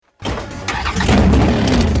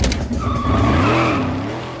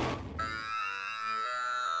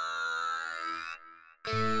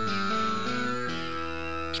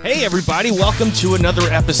Hey everybody, welcome to another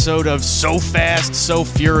episode of So Fast, So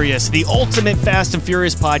Furious, the ultimate Fast and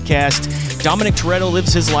Furious podcast. Dominic Toretto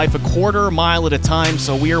lives his life a quarter mile at a time,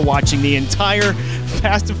 so we are watching the entire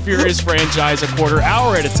Fast and Furious franchise a quarter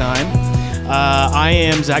hour at a time. I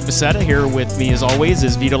am Zach Becerra. Here with me, as always,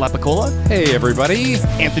 is Vito Lapicola. Hey, everybody.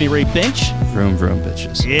 Anthony Ray Finch. Vroom, vroom,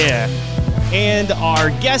 bitches. Yeah. And our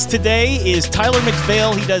guest today is Tyler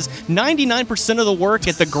McPhail. He does 99% of the work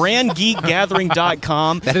at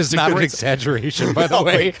thegrandgeekgathering.com. That is not an exaggeration, by the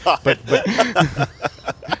way. But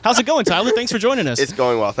How's it going, Tyler? Thanks for joining us. It's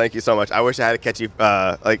going well. Thank you so much. I wish I had a catchy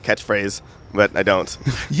catchphrase, but I don't.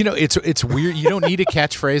 you know, it's weird. You don't need a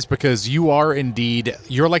catchphrase because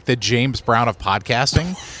you're like the James Brown of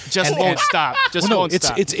podcasting. Just won't stop. Won't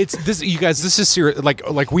stop. It's this, you guys. This is serious.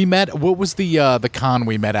 Like we met. What was the con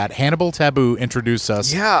we met at? Hannibal Taboo introduced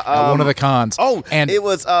us. Yeah, at one of the cons. Oh, and it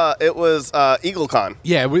was EagleCon.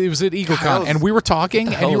 Yeah, it was at EagleCon, and we were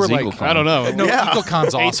talking, and you were like, EagleCon? I don't know. No, Yeah.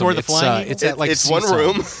 EagleCon's awesome. Or the Flying Eagle? It's at like It's one Seaside.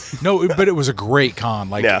 room. No, but it was a great con.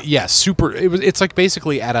 Like, yeah, super. It's like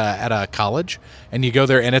basically at a college, and you go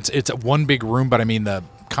there, and it's one big room. But I mean the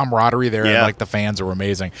camaraderie there, and like the fans are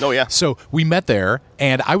amazing. Oh, yeah. So we met there,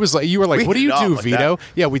 and I was like, you were like, We what do hit you it do, off like Vito? that.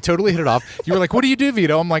 Yeah, we totally hit it off. You were like, what do you do,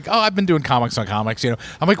 Vito? I'm like, oh, I've been doing comics on comics. You know,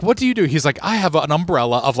 I'm like, what do you do? He's like, I have an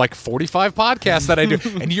umbrella of like 45 podcasts that I do,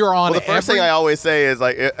 and you're on. Well, the first thing I always say is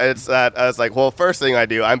like, first thing I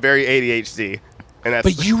do, I'm very ADHD. And that's,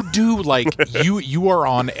 But you do like you are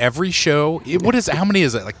on every show. What is? How many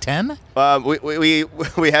is it? Like 10?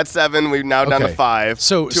 we had 7. We're now down to Okay. 5.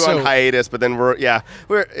 So- 2 so- on hiatus, but then we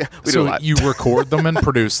do a So lot. you record them and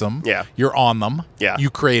produce them. Yeah. You're on them. Yeah. You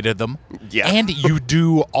created them. Yeah. And you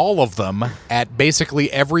do all of them at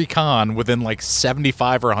basically every con within like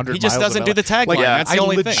 75 or 100 He just miles doesn't of do the LA. tagline. That's the I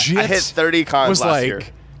only thing. legit I hit 30 cons was last like, year.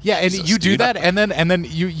 yeah, and you do that, and then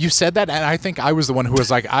you said that, and I think I was the one who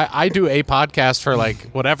was like, I do a podcast for like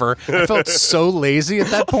whatever. I felt so lazy at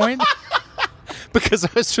that point. Because I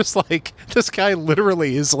was just like, this guy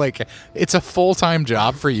literally is like, it's a full-time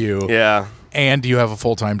job for you. Yeah. And you have a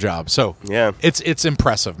full-time job. So Yeah. it's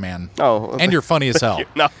impressive, man. Oh, and you're funny as hell.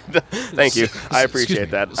 No, thank you. I excuse appreciate me.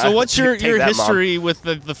 that. So what's your Take that, Mom. history with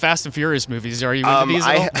the Fast and Furious movies? Are you into these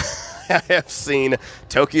at all? I have seen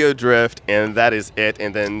Tokyo Drift, and that is it.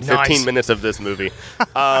 And then 15 Nice. minutes of this movie.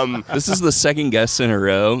 This is the second guest in a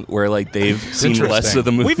row where like they've seen less interesting. of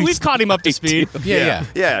the movie. We've caught him up to speed. Yeah.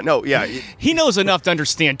 Yeah. He knows enough to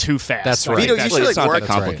understand Too Fast. That's I right. think Vito, that's- you should it's not work- that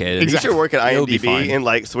complicated. You should work at It'll be fine. IMDb and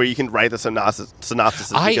like so where you can write the synopsis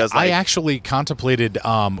because I actually contemplated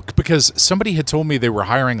because somebody had told me they were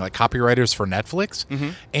hiring like copywriters for Netflix,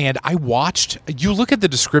 and I watched. You look at the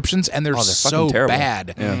descriptions, and they're they're so fucking terrible.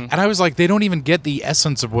 bad. Yeah. And I was like, they don't even get the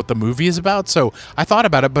essence of what the movie is about. So I thought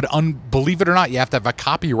about it, but believe it or not, you have to have a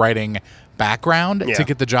copywriting background Yeah. to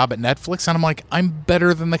get the job at Netflix. And I'm like, I'm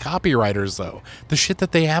better than the copywriters, though. The shit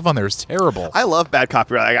that they have on there is terrible. I love bad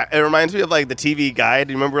copyright. Like, it reminds me of like the TV Guide.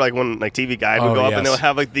 Do you remember like when like TV Guide would Oh, go up yes. and they would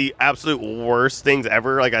have like the absolute worst things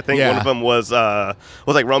ever? Like I think Yeah. one of them was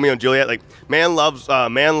like Romeo and Juliet. Like man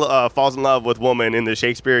falls in love with woman in the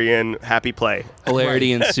Shakespearean happy play.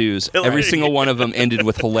 Hilarity ensues. Every Hilarity. single one of them ended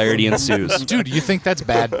with hilarity ensues. Dude, you think that's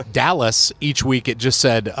bad? Dallas, each week it just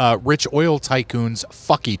said, rich oil tycoons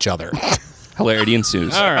fuck each other. Hilarity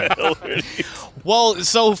ensues. All right. Well,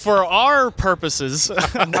 so for our purposes,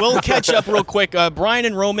 we'll catch up real quick. Brian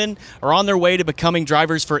and Roman are on their way to becoming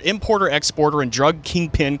drivers for importer, exporter, and drug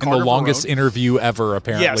kingpin. And Carter the longest Verone. interview ever,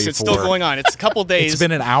 apparently. Yes, it's still going on. It's a couple days. It's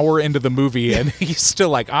been an hour into the movie, and he's still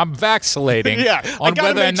like, I'm vacillating Yeah, I on gotta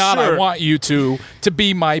whether or make not I sure. want you to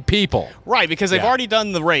be my people. Right, because they've Yeah. already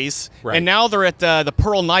done the race, Right. and now they're at the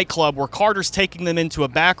Pearl nightclub where Carter's taking them into a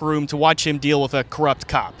back room to watch him deal with a corrupt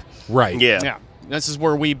cop. Right. Yeah. Yeah, this is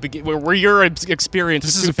where we begin. Where your experience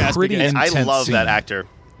This with is Too a Fast pretty begins. And I intense love that scene. actor.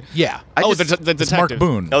 Yeah. Oh, just- the It's Mark detective.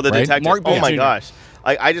 Boone. Oh, the right? detective. Mark Oh Boone my Jr. gosh.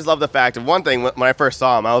 I just love the fact of one thing when I first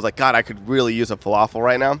saw him, I was like, God, I could really use a falafel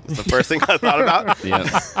right now. That's the first thing I thought about. Yeah.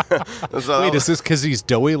 So, Wait, is this because he's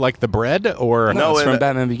doughy like the bread? Or No, it's it- from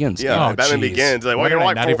Batman Begins. Yeah, Oh, Batman jeez. Begins. Like, Why well, did you don't I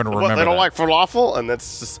like not even remember They don't that? like falafel, and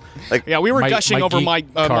that's just like Yeah, we were My- gushing my over geek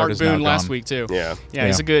card Mark is now Boone last gone. week too. Yeah. yeah,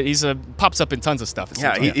 he's a good. He's a pops up in tons of stuff. it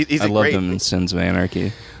Yeah, seems like. he's I a loved great. him in Sins of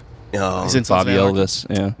Anarchy. Oh, He's in Sons of Bobby Anarchy. Elvis.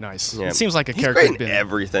 Yeah. Nice. yeah. It seems like a He's character. great in bit.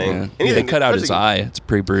 everything. Yeah. Anything. They cut out his especially- eye. It's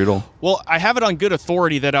pretty brutal. Well, I have it on good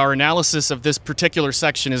authority that our analysis of this particular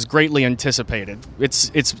section is greatly anticipated.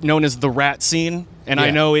 It's known as the rat scene, and I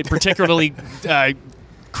Yeah. know it particularly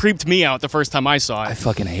creeped me out the first time I saw I it.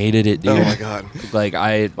 fucking hated it, dude. Oh my god. Like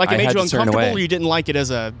I Like, it made had you to turn uncomfortable, away. or you didn't like it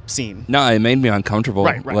as a scene? No, it made me uncomfortable.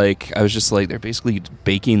 Right. Like I was just like, they're basically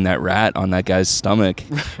baking that rat on that guy's stomach.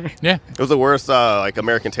 Yeah. It was the worst like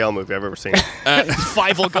American Tail movie I've ever seen.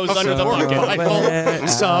 Fievel goes under the bucket.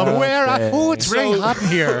 Somewhere. Oh, it's really hot in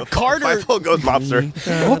here. Carter. Fievel goes mobster.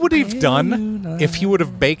 What would he have done if he would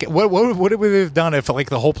have baked? What would he have done if like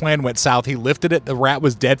the whole plan went south? He lifted it, the rat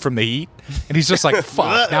was dead from the heat, and he's just like,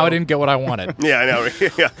 "Fuck! Now I didn't get what I wanted." Yeah, I know.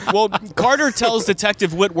 Yeah. Well, Carter tells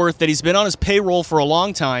Detective Whitworth that he's been on his payroll for a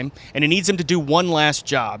long time and he needs him to do one last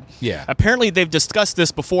job. Yeah. Apparently, they've discussed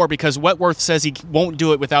this before because Whitworth says he won't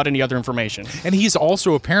do it without any other information. And he's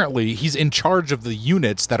also apparently he's in charge of the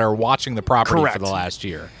units that are watching the property Correct. for the last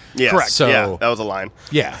year. Yes. Correct. So- yeah, that was a line.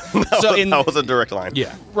 Yeah. So in- that was a direct line.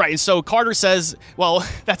 Yeah. Right, and so Carter says, well,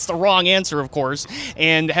 that's the wrong answer, of course,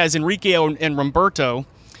 and has Enrique and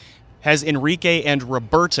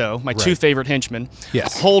Roberto, my two Right. favorite henchmen,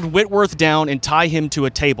 Yes. hold Whitworth down and tie him to a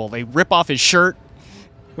table. They rip off his shirt,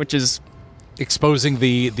 which is Exposing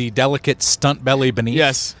the delicate stunt belly beneath.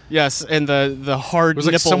 yes, and the hard It was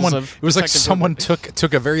like nipples someone. of It was like Detective someone Whitworth.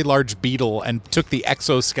 took a very large beetle and took the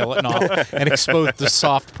exoskeleton off and exposed the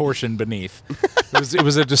soft portion beneath. It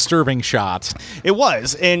was a disturbing shot. It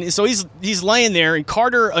was, and so he's laying there, and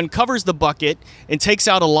Carter uncovers the bucket and takes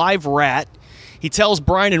out a live rat. He tells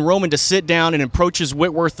Brian and Roman to sit down and approaches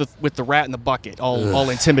Whitworth with the rat in the bucket, all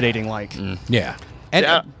intimidating like. Yeah. And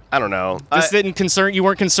Yeah, I don't know. This didn't concern you.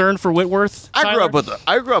 Weren't concerned for Whitworth. I grew Tyler?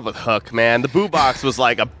 up with Hook, man. The Boo Box was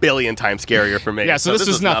like a billion times scarier for me. Yeah, so this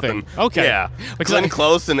was nothing. Okay. Yeah, Because Glenn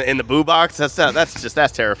Close in the Boo Box. That's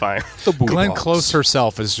terrifying. Glenn Close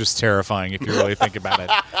herself is just terrifying if you really think about it.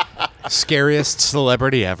 Scariest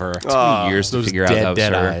celebrity ever. 2 years to Those figure out that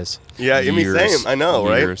dead was her. eyes. Yeah, I mean, Years. same. I know,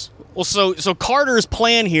 right? Years. Well, so Carter's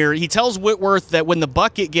plan here, he tells Whitworth that when the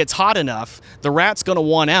bucket gets hot enough, the rat's going to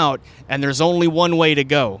want out, and there's only one way to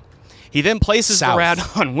go. He then places South. the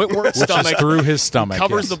rat on Whitworth's Which is stomach. through his stomach.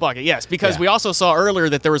 Covers yes. the bucket, yes, because Yeah. we also saw earlier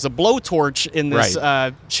that there was a blowtorch in this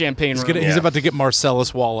Right. champagne room. He's about to get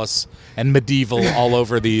Marcellus Wallace and medieval all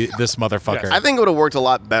over this motherfucker. Yes. I think it would have worked a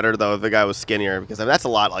lot better though if the guy was skinnier because that's a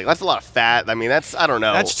lot of fat. I mean, I don't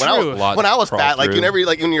know. That's when true. When I was Crawl fat, like through.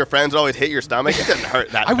 when your friends always hit your stomach, it didn't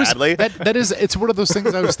hurt that badly. It's one of those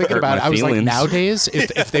things I was thinking Hurt about. my I was like, feelings. nowadays,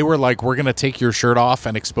 if they were like, we're gonna take your shirt off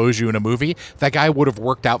and expose you in a movie, that guy would have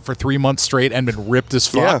worked out for 3 months straight and been ripped as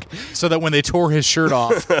fuck. So that when they tore his shirt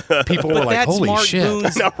off, people were But like, that's holy Mark shit.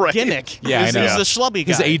 Boone's know, right? gimmick. Yeah, he's, I know. He's the schlubby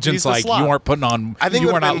guy. His agent's He's the like, slob. you aren't putting on. I think it you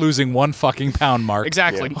are would've not been- losing one fucking pound, Mark.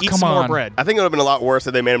 Exactly. Oh, Eat come some more on. bread. I think it would have been a lot worse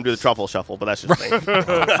if they made him do the truffle shuffle, but that's just me.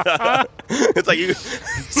 It's like you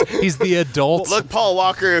He's the adult. look, Paul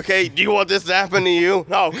Walker. Okay, do you want this to happen to you?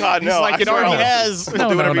 Oh God, no! He's like, I it swear already I'll has. Do No,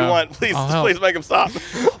 whatever no. you want, please. I'll help. Please make him stop.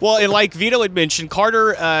 Well, and like Vito had mentioned,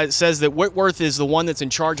 Carter says that Whitworth is the one that's in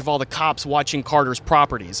charge of all the cops watching Carter's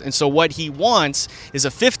properties. And so what he wants is a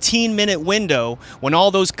 15-minute window when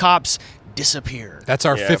all those cops disappear. That's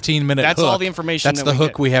our Yeah. 15-minute That's hook. all the information That's that the we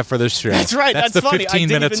hook get. we have for this show. That's right. That's That's the funny. I 15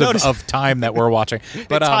 didn't minutes even notice. of time that we're watching.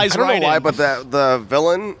 But ties I don't right know why, in. but the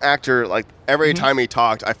villain actor, like every time he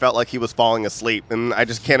talked, I felt like he was falling asleep, and I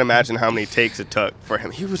just can't imagine how many takes it took for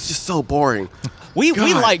him. He was just so boring. We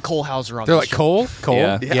God. like Cole Hauser on they're this like, show. Cole?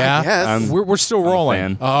 Yeah. Yeah, I guess. We're still rolling.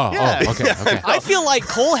 fan. Oh, Yeah. okay. I feel like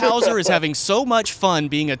Cole Hauser is having so much fun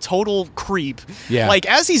being a total creep. Yeah. Like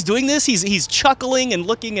as he's doing this, he's chuckling and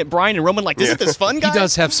looking at Brian and Roman like, isn't this fun, guys? He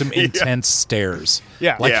does have some intense stares.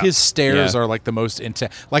 Yeah. Like Yeah. his stares Yeah. are like the most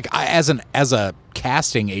intense. Like as a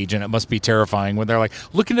casting agent, it must be terrifying when they're like,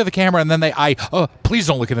 look into the camera, and then please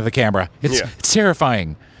don't look into the camera. It's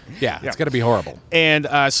terrifying. Yeah, it's got to be horrible. And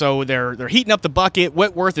so they're heating up the bucket.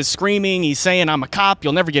 Whitworth is screaming. He's saying, I'm a cop.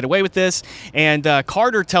 You'll never get away with this. And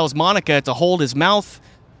Carter tells Monica to hold his mouth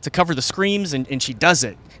to cover the screams, and she does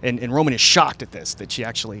it. And Roman is shocked at this, that she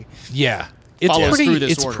actually... Yeah. It's follows pretty. through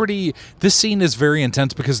this It's order. pretty. This scene is very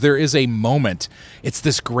intense because there is a moment. It's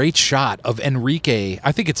this great shot of Enrique.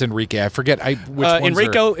 I think it's Enrique. I forget. Which ones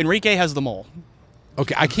are- Enrique has the mole.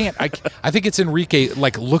 Okay, I can't. I think it's Enrique.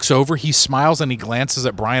 Like looks over, he smiles, and he glances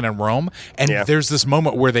at Brian and Rome. And Yeah. there's this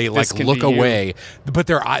moment where they This like can look be you. away, but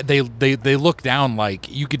they look down. Like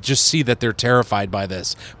you could just see that they're terrified by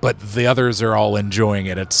this, but the others are all enjoying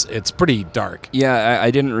it. It's pretty dark. Yeah, I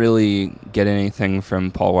didn't really get anything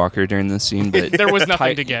from Paul Walker during this scene, but There was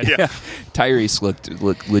nothing to get. Yeah. Tyrese looked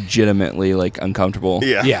legitimately like uncomfortable.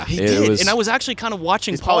 Yeah. Yeah. He It did. was- and I was actually kind of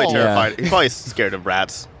watching He's Paul. probably terrified. He's probably scared of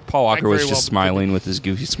rats. Paul Walker was very just well smiling with his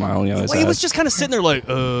goofy smile. On his Well, he was eyes. just kind of sitting there like,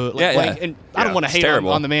 Yeah. and I don't want to It's hate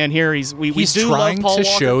terrible. on the man here. We He's do trying love Paul to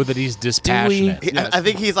Walker. show that he's dispassionate. I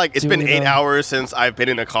think he's like, it's been 8 hours since I've been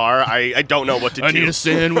in a car. I don't know what to do. I need a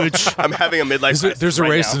sandwich. I'm having a midlife crisis There's a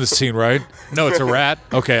right race now. in this scene, right? No, it's a rat.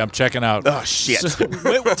 Okay, I'm checking out. Oh, shit.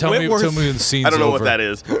 Tell me Whitworth, when the scene's I don't know over. what that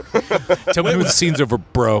is. Tell me when the scene's over,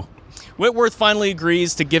 bro. Whitworth finally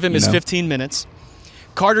agrees to give him his 15 minutes.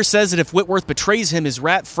 Carter says that if Whitworth betrays him, his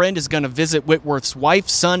rat friend is going to visit Whitworth's wife,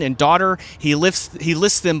 son, and daughter. He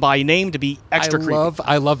lists them by name to be extra creepy.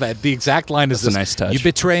 I love that. The exact line is That's this: a nice touch. You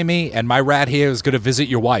betray me, and my rat here is going to visit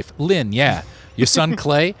your wife, Lynn. Yeah, your son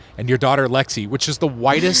Clay and your daughter Lexi, which is the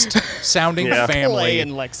whitest sounding Yeah. family. Clay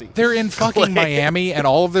and Lexi. They're in fucking Miami, and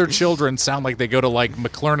all of their children sound like they go to like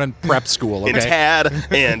McLernon Prep School. And Okay. Tad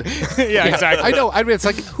and Yeah, exactly. I know. I mean, it's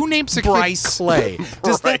like, who names a Bryce. kid Clay?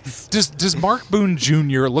 Does Mark Boone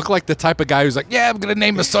Jr. look like the type of guy who's like, yeah, I'm gonna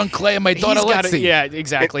name my son Clay and my daughter He's got Lexi? yeah,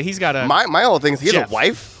 exactly. He's got a. my whole thing is he has Jeff. a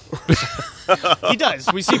wife. He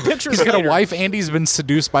does. We see pictures. He's got later. a wife, and he's been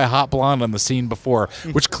seduced by a hot blonde on the scene before,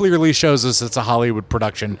 which clearly shows us it's a Hollywood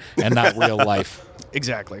production and not real life.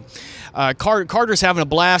 Exactly. Carter's having a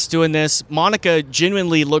blast doing this. Monica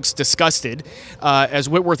genuinely looks disgusted as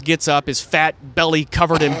Whitworth gets up, his fat belly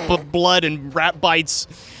covered in blood and rat bites,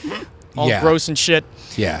 all Yeah. gross and shit.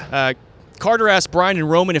 Yeah. Carter asks Brian and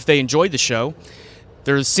Roman if they enjoyed the show.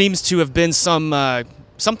 There seems to have been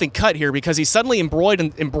something cut here because he's suddenly embroiled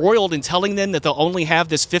in telling them that they'll only have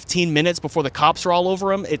this 15 minutes before the cops are all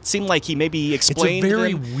over him. It seemed like he maybe explained It's a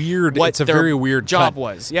very to them weird. what It's a their very weird job cut.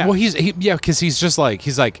 was. Yeah. Well, because he's just like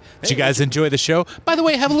did you guys enjoy the show? By the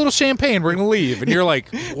way, have a little champagne. We're gonna leave, and you're like,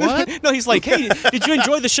 what? No, he's like, hey, did you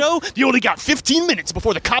enjoy the show? You only got 15 minutes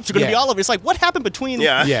before the cops are going to Yeah. be all over. It's like, what happened between?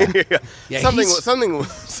 Yeah. Yeah,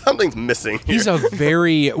 Something's missing here. He's a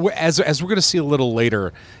very, as we're going to see a little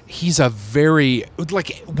later, he's a very,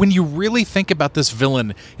 like, when you really think about this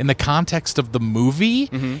villain in the context of the movie,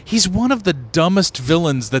 he's one of the dumbest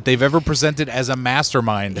villains that they've ever presented as a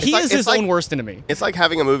mastermind. He like- is it's his like- own worst enemy. It's like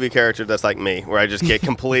having a movie character that's like me, where I just get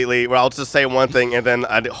completely, where I'll just say one thing and then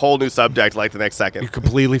a whole new subject like the next You second.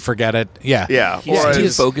 completely forget it. Yeah. Yeah. He's Or too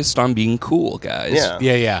he's- focused on being cool, guys. Yeah.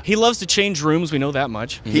 Yeah. He loves to change rooms. We know that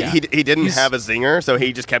much. He didn't have a zinger, so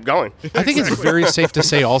he just kept going. I think it's very safe to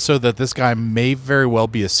say also that this guy may very well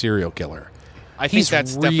be a serial killer. I think He's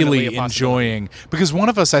that's definitely really a possibility. enjoying, because one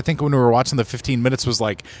of us, I think, when we were watching the 15 minutes, was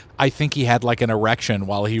like, I think he had like an erection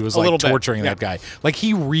while he was little like bit, torturing yeah. that guy. Like,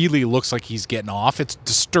 he really looks like he's getting off. It's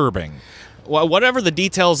disturbing. Well, whatever the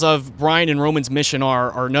details of Brian and Roman's mission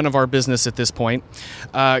are none of our business at this point.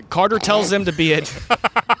 Carter tells them to be at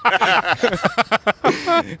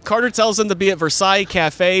Versailles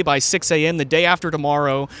Cafe by 6 a.m. the day after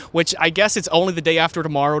tomorrow, which I guess it's only the day after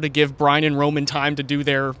tomorrow to give Brian and Roman time to do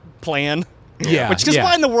their plan. Yeah. Which, because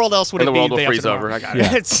why in the world else would And it the be world will day after freeze tomorrow? over. I got it.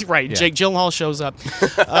 Yeah. It's right. Yeah. Jake Gyllenhaal shows up.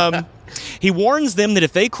 He warns them that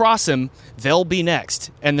if they cross him, they'll be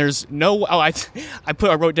next. And there's no. Oh, I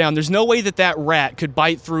wrote down. There's no way that rat could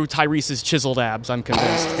bite through Tyrese's chiseled abs. I'm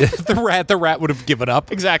convinced. the rat would have given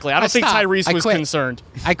up. Exactly. I don't think stopped. Tyrese I was quit. concerned.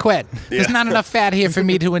 I quit. There's not enough fat here for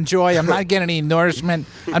me to enjoy. I'm not getting any nourishment.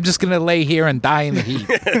 I'm just going to lay here and die in the heat.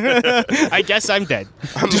 I guess I'm dead.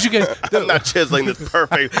 Did you get? I'm not chiseling this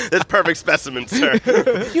perfect specimen, sir.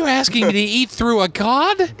 You asking me to eat through a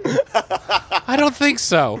god? I don't think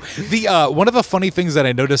so. The one of the funny things that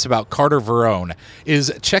I notice about Carter Verone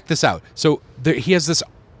is, check this out. So he has this.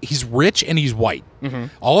 He's rich and he's white.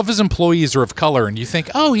 All of his employees are of color, and you think,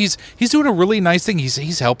 oh, he's doing a really nice thing.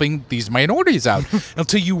 He's helping these minorities out.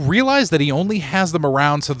 Until you realize that he only has them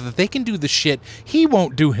around so that they can do the shit he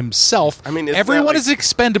won't do himself. I mean, isn't everyone that like- is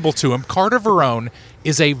expendable to him. Carter Verone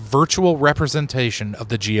is a virtual representation of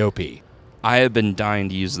the GOP. I have been dying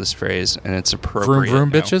to use this phrase, and it's appropriate. vroom,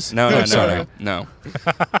 now. bitches? No, Sorry. no.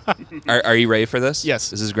 Are you ready for this? Yes.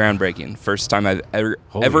 This is groundbreaking. First time I've ever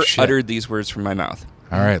Holy shit. uttered these words from my mouth.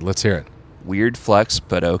 All right, let's hear it. Weird flex,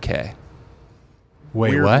 but okay. Wait,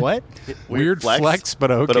 Weird what? what? Weird flex, but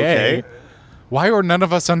okay. But okay. Why are none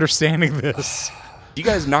of us understanding this? Do you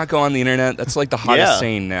guys not go on the internet? That's like the hottest Yeah.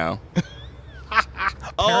 saying now.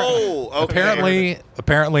 Oh, okay.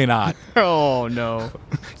 Apparently not. Oh no.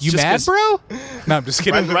 You just mad, 'cause- bro? No, I'm just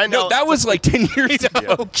kidding. Right now, No, that was like 10 years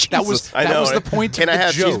ago. That was I that know, was the right? point. Can of I the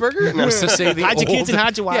have joke. cheeseburger? No. Was to say the Hide your old, kids and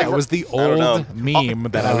hide your wife. Yeah, it was the don't know. old meme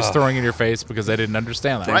that I was throwing in your face because I didn't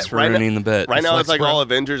understand that. Thanks for Right now- ruining the bit. Right now, Flex it's like bro. all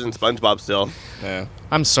Avengers and SpongeBob still. Yeah.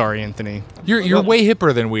 I'm sorry, Anthony. You're way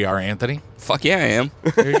hipper than we are, Anthony. Fuck yeah, I am.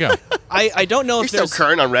 There you go. I don't know You're if still there's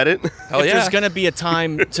current on Reddit. Hell if yeah. there's going to be a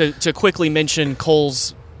time to quickly mention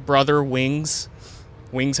Cole's brother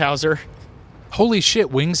Wingshauser. Holy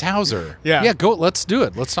shit, Wings Hauser. Yeah. Go. Let's do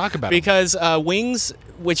it. Let's talk about it. Because Wings,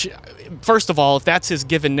 which, first of all, if that's his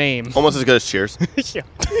given name. Almost as good as Cheers. Yeah.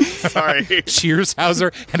 Sorry. Cheers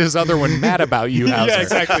Hauser and his other one, Mad About You Hauser. Yeah,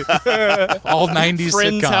 exactly. All 90s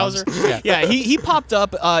Friends sitcoms. Hauser. Yeah, he popped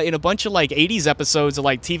up in a bunch of like 80s episodes of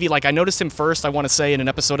like TV. Like I noticed him first, I want to say, in an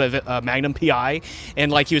episode of Magnum PI,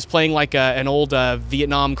 and like he was playing like an old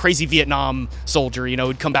crazy Vietnam soldier,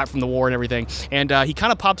 who'd come back from the war and everything. And he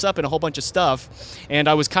kind of pops up in a whole bunch of stuff, and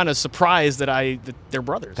I was kind of surprised that they're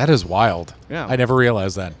brothers. That is wild. Yeah. I never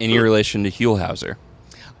realized that. Any relation to Huelhauser?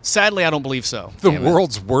 Sadly, I don't believe so. The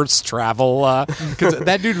world's worst travel, because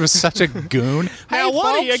that dude was such a goon. Now, hey,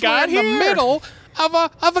 what do folks, you got we're in here? the middle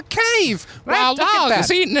of a cave. Wow, look at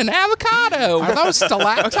that. eating an avocado. Are those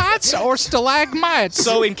stalactites or stalagmites?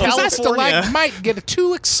 So in Does that California- stalagmite get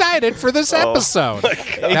too excited for this episode?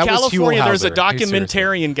 In That was California, there's a Huelhauser. He's seriously-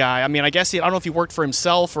 documentarian guy. I mean, I guess I don't know if he worked for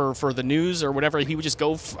himself or for the news or whatever. He would just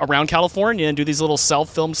go around California and do these little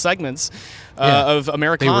self-filmed segments Yeah. of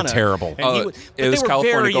Americana. They were terrible. And Oh, but it was they were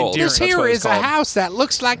California very Gold. endearing. This That's here what it's is a called. house that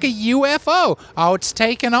looks like a UFO. Oh, it's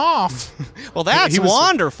taken off. Well, that's He was-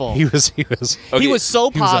 wonderful. He was He Okay, was so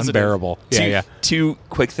he was positive. unbearable. Yeah. Two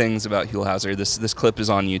quick things about Huelhauser. This clip is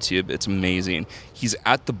on YouTube. It's amazing. He's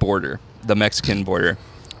at the border, the Mexican border,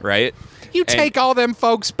 right? You take all them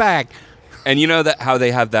folks back. And you know that how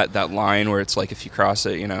they have that line where it's like if you cross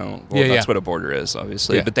it, well, Yeah, that's yeah. what a border is,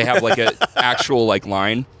 obviously. Yeah. But they have like a actual like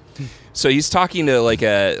line. So he's talking to like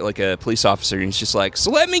a police officer, and he's just like, "So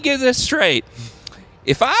let me get this straight.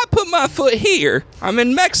 If I put my foot here, I'm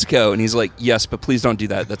in Mexico." And he's like, "Yes, but please don't do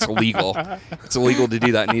that. That's illegal. It's illegal to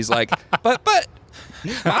do that." And he's like, "But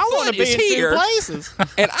my want foot to be is in here, two places.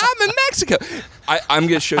 and I'm in Mexico." I'm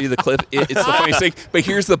going to show you the clip. It's the funniest thing. But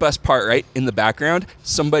here's the best part, right? In the background,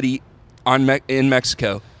 somebody in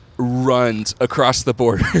Mexico runs across the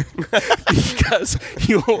border because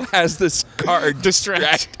he has this car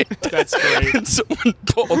distracted. That's great. And someone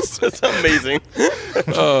pulls. That's amazing.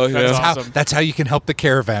 Oh, yeah. That's How- awesome. that's how you can help the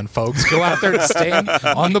caravan, folks. Go out there to stand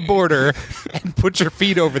on the border and put your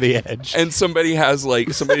feet over the edge. And somebody's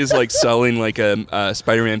selling like a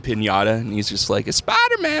Spider-Man pinata, and he's just like, "Is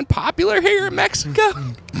Spider-Man popular here in Mexico?"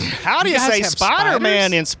 How do you You guys say have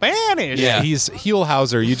Spider-Man spiders? in Spanish? Yeah. He's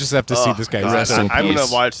Huelhauser. You just have to see this guy. God, Rest in I'm peace.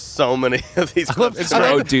 gonna watch so many of these clips. It's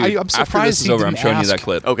tonight. Oh, dude! I'm after surprised this is he over, I'm didn't showing you ask- that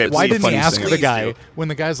clip. Okay, It's Why the didn't he funniest ask thing. the guy do. when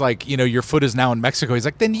the guy's like, your foot is now in Mexico? He's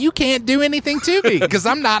like, then you can't do anything to me because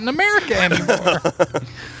I'm not in America anymore.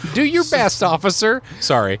 Do your best, officer.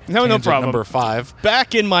 Sorry. No Tangent problem. Number 5.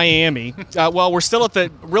 Back in Miami. Well, we're still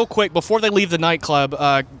at real quick, before they leave the nightclub,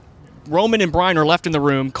 Roman and Brian are left in the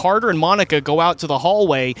room. Carter and Monica go out to the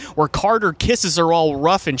hallway where Carter kisses her all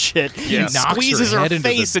rough and shit. He knocks her squeezes her head into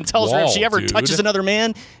face the and tells her if she wall, ever dude. touches another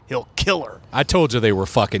man, he'll kill her. I told you they were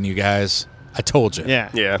fucking, you guys. I told you. Yeah.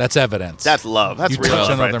 Yeah. That's evidence. That's love. That's you real touch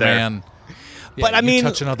love another right there. man. But, Yeah, I mean- you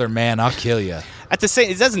touch another man, I'll kill you. At the same,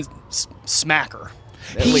 it doesn't smack her.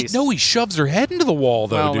 At least. No, he shoves her head into the wall,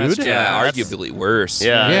 though, Well, that's dude. true. Yeah, that's- arguably worse.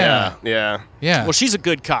 Yeah, Yeah. yeah, yeah. Yeah. Well, she's a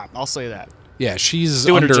good cop. I'll say that. Yeah, she's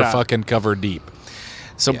Doing her under job. fucking cover deep.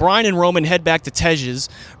 So Brian and Roman head back to Tej's.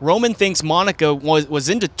 Roman thinks Monica was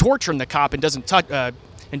into torturing the cop and doesn't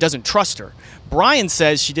trust her. Brian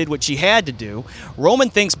says she did what she had to do.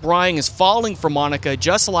 Roman thinks Brian is falling for Monica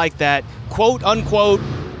just like that quote unquote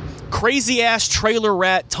crazy ass trailer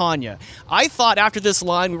rat Tanya. I thought after this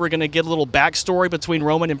line we were going to get a little backstory between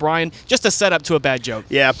Roman and Brian, just to set up to a bad joke.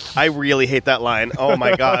 Yeah, I really hate that line. Oh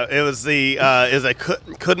my god, it was I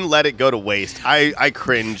couldn't let it go to waste. I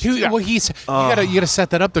cringed. Well, you gotta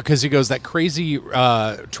set that up though, because he goes that crazy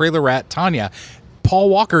trailer rat Tanya. Paul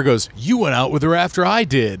Walker goes, "You went out with her after I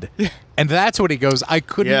did," and that's what he goes. I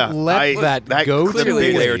couldn't Yeah, let that go. to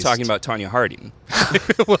Clearly, they were waste." talking about Tanya Harding.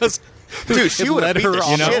 It was. Dude, she It would have led beat her the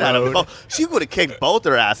on the shit out of road. him. She would have kicked both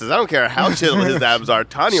their asses. I don't care how chill his abs are.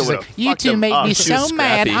 Tanya She's would like, have. "You two made me so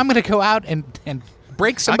mad. I'm gonna go out and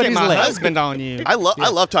break I'll get somebody's my leg." husband on you. I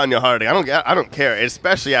love Tanya Harding. I don't care,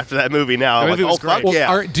 especially after that movie. Now, I'm movie like, was oh fuck great.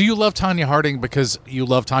 yeah. Do you love Tanya Harding because you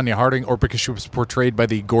love Tanya Harding, or because she was portrayed by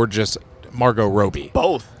the gorgeous Margot Robbie?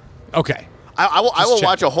 Both. Okay. I will check.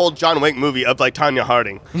 watch a whole John Wick movie of like Tanya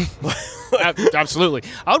Harding. Absolutely.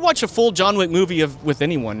 I would watch a full John Wick movie with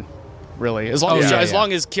anyone, really, as long as yeah.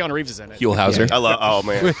 long as Keanu Reeves is in it. Huelhauser. I love. Oh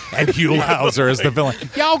man. And Huelhauser is the villain.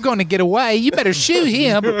 Y'all gonna get away. You better shoot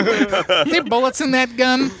him. There are bullets in that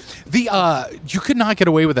gun. You could not get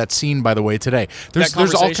away with that scene, by the way, today. There's all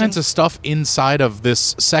conversation? kinds of stuff inside of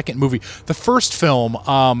this second movie. The first film,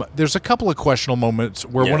 there's a couple of questionable moments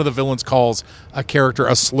where Yeah. one of the villains calls a character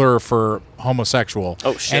a slur for homosexual.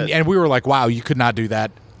 Oh, shit. And we were like, wow, you could not do that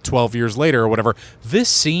 12 years later or whatever. This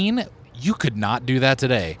scene, you could not do that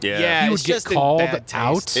today. Yeah. You would it's get just in called bad taste.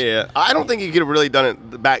 out. Yeah, I don't think you could have really done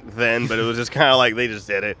it back then, but it was just kind of like they just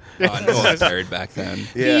did it. Oh, I know I was tired back then.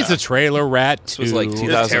 Yeah. He's a trailer rat too. was like It's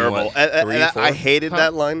 2000 terrible. what, And three, I four? hated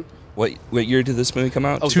that line. What year did this movie come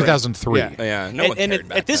out? 2003. Yeah. Oh, yeah, no one and cared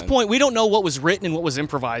back at this then. point, we don't know what was written and what was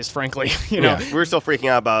improvised. Frankly, you know. Yeah. We were still freaking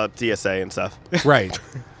out about TSA and stuff. Right.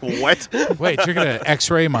 What? Wait, you're gonna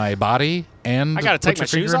X-ray my body and I gotta put take your my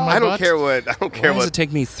finger shoes in off? my I don't butt? care what. I don't care Why does it what.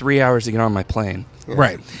 take me 3 hours to get on my plane?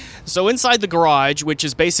 Right. So inside the garage, which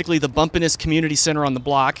is basically the bumpiness community center on the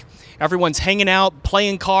block, everyone's hanging out,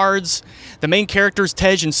 playing cards. The main characters,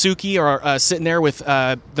 Tej and Suki, are sitting there with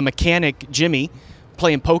the mechanic, Jimmy,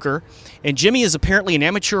 playing poker. And Jimmy is apparently an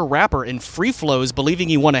amateur rapper and free flows, believing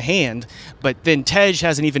he won a hand. But then Tej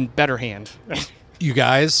has an even better hand You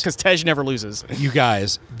guys, because Tej never loses.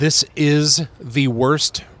 this is the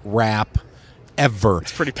worst rap ever.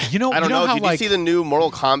 It's pretty bad. You know, I don't know. how Did like you see the new Mortal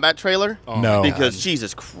Kombat trailer? no. Because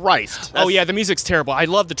Jesus Christ. Oh yeah, the music's terrible. I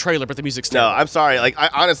love the trailer, but the music's No, terrible. I'm sorry. Like, I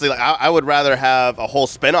honestly, like, I would rather have a whole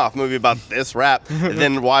spin-off movie about this rap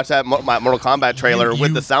than watch that my Mortal Kombat trailer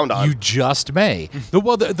with the sound on. You just may.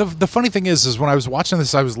 The funny thing is when I was watching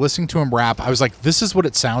this, I was listening to him rap. I was like, this is what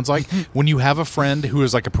it sounds like when you have a friend who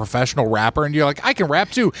is like a professional rapper, and you're like, I can rap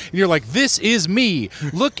too. And you're like, this is me.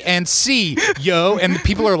 Look and see, yo. And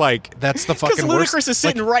people are like, that's the fucking worst. Ludacris is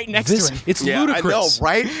sitting Like, right next this, to him. It's yeah, ludicrous. I know,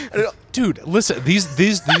 right? I know. Dude, listen, these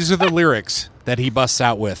are the lyrics that he busts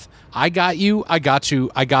out with. I got you, I got you,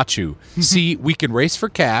 I got you. See, we can race for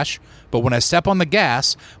cash, but when I step on the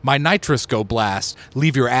gas, my nitrous go blast.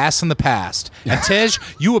 Leave your ass in the past. And Tej,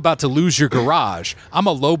 you about to lose your garage. I'm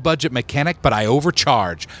a low-budget mechanic, but I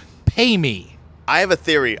overcharge. Pay me. I have a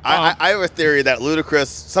theory. I have a theory that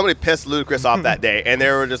somebody pissed Ludacris off that day, and they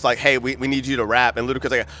were just like, hey, we need you to rap. And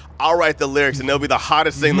Ludacris like, I'll write the lyrics, and they'll be the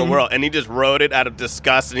hottest thing in the world. And he just wrote it out of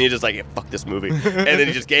disgust, and he just like, yeah, fuck this movie. And then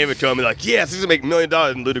he just gave it to him, and like, yes, he's going to make $1 million.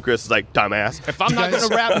 And Ludacris is like, dumbass. If I'm not going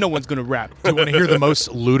to rap, no one's going to rap. Do you want to hear the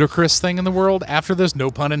most ludicrous thing in the world after this? No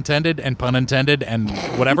pun intended and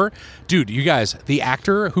whatever. Dude, you guys, the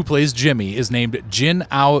actor who plays Jimmy is named Jin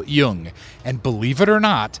Ao Young. And believe it or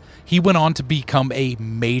not, he went on to become a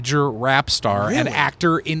major rap star and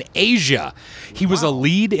actor in Asia. He was a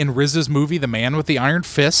lead in RZA's movie The Man with the Iron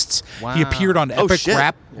Fists. Wow. He appeared on epic shit.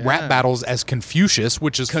 rap battles as Confucius,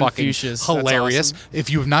 which is Confucius, fucking that's hilarious. awesome. If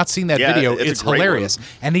you have not seen that Yeah, video, it's a it's great hilarious. one.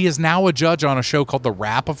 And he is now a judge on a show called The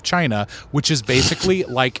Rap of China, which is basically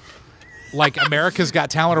like America's Got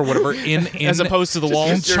Talent or whatever in As opposed to The Wall.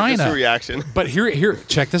 in Just your China. reaction. But here,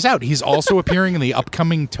 check this out. He's also appearing in the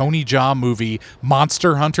upcoming Tony Jaa movie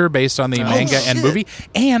Monster Hunter, based on the manga and movie,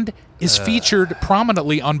 and is featured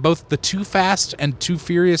prominently on both the Too Fast, Too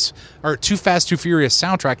Furious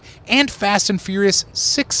soundtrack and Fast and Furious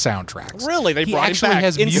 6 soundtracks. Really? They he brought him actually back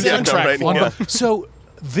has in music soundtrack right on now. both. So.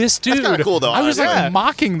 This dude, kinda cool, though, I was honestly. like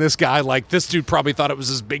mocking this guy, like this dude probably thought it was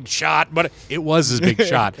his big shot, but it was his big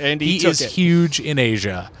shot. And he took is it. huge in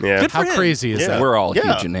Asia. Yeah. Good How for him. crazy is Yeah. that? We're all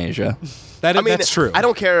Yeah. huge in Asia. That's true. I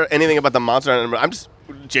don't care anything about the Monster Hunter. I'm just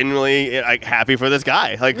genuinely like happy for this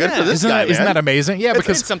guy. Like, good Yeah. for this Isn't guy, that man. amazing? Yeah, Did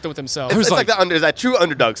because something with himself. I was It's like, like- that true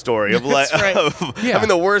underdog story of like right. of Yeah. having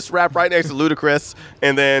the worst rap right next to Ludacris,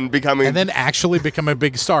 and then becoming and then actually become a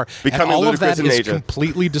big star. Becoming and all of that ludicrous in is Asia.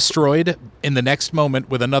 completely destroyed in the next moment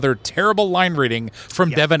with another terrible line reading from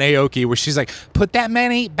Devin Aoki, where she's like, "Put that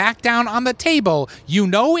money back down on the table. You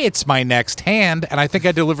know it's my next hand." And I think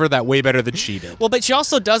I delivered that way better than she did. Well, but she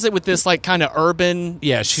also does it with this like kind of urban.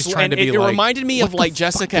 Yeah, she's trying to and be it like, reminded me of what like the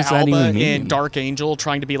Jessica fuck does that Alba even in mean? Dark Angel,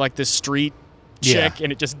 trying to be like this street Yeah. chick,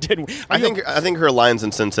 and it just didn't. I think her lines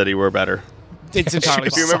in Sin City were better. it's entirely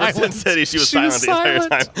If you remember Sin Silent. City, she was She was silent the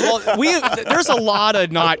entire silent. time. Well, there's a lot of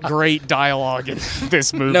not great dialogue in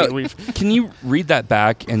this movie. No, can you read that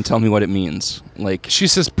back and tell me what it means? Like, She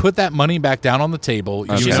says, "Put that money back down on the table.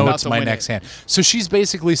 Okay. You She's know about it's to my win next it. hand." So she's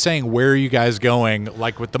basically saying, "Where are you guys going?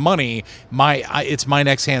 Like with the money, it's my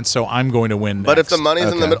next hand, so I'm going to win." But if next." the money's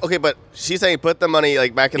in the Okay. middle, okay. But she's saying put the money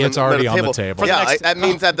like back in It's the already middle on the of the table. table. For the Yeah, next- that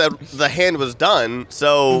means that the hand was done,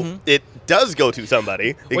 so it does go to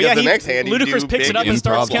somebody because yeah, the next hand you Ludacris do picks big, it up and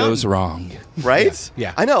starts improv counting. goes wrong. right?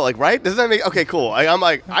 Yeah. I know. Like, right? Doesn't that make okay? Cool. I'm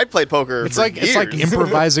like, I played poker. it's for like it's like years.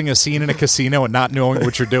 improvising a scene in a casino and not knowing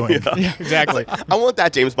what you're doing. Yeah, exactly. I want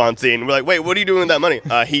that James Bond scene. We're like, wait, what are you doing with that money?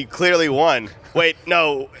 He clearly won. Wait,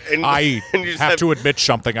 no. And, I and you just have to admit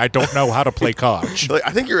something. I don't know how to play cards. Like,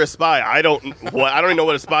 I think you're a spy. I don't even know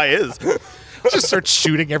what a spy is. Just start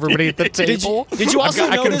shooting everybody at the table. Did you also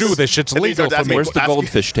I can notice? do this. It's And he legal starts for asking, me. Where's the Ask-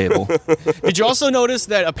 goldfish table? Did you also notice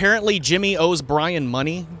that apparently Jimmy owes Brian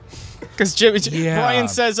money? Because Brian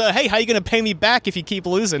says, hey, how you going to pay me back if you keep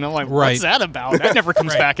losing? I'm like, Right. what's that about? That never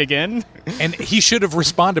comes back again. And he should have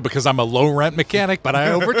responded because I'm a low rent mechanic, but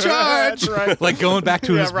I overcharge. That's right. Like going back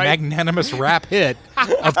to Yeah, his right. magnanimous rap hit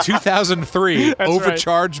of 2003,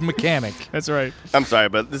 Overcharged Mechanic. That's right. I'm sorry,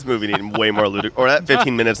 but this movie needed way more ludicrous. Or that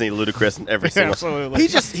 15 minutes needed ludicrous in every single. Absolutely.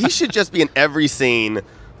 He should just be in every scene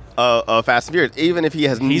of Fast and Furious, even if he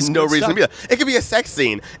has He's no good reason to be stuff. there. It could be a sex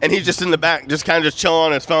scene, and he's just in the back, just kind of just chilling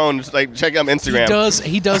on his phone, just like checking out Instagram.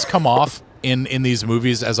 He does come off in these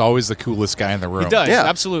movies as always the coolest guy in the room. He does, Yeah.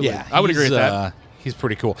 absolutely. Yeah, I would agree with that. He's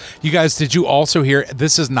pretty cool. You guys, did you also hear?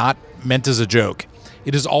 This is not meant as a joke.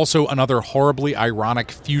 It is also another horribly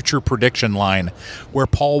ironic future prediction line where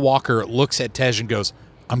Paul Walker looks at Tej and goes,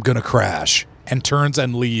 "I'm gonna crash," and turns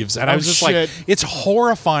and leaves. And I Oh, was just shit. like, it's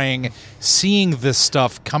horrifying seeing this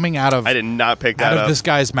stuff coming out of I did not pick that out of up. this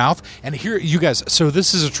guy's mouth. And here, you guys, so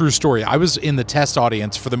this is a true story. I was in the test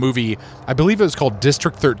audience for the movie, I believe it was called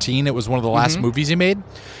District 13. It was one of the last movies he made.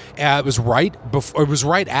 It was right before, it was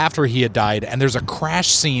right after he had died, and there's a crash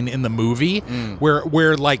scene in the movie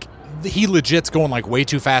where like he legit's going like way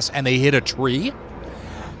too fast, and they hit a tree.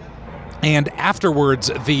 And afterwards,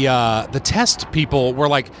 the test people were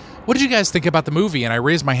like, "What did you guys think about the movie?" And I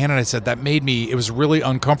raised my hand and I said, it was really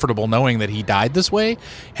uncomfortable knowing that he died this way.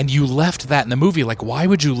 And you left that in the movie. Like, why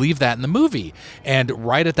would you leave that in the movie? And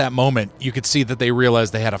right at that moment, you could see that they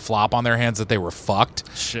realized they had a flop on their hands, that they were fucked.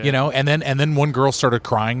 Shit. You know? And then one girl started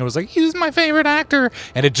crying and was like, "He's my favorite actor."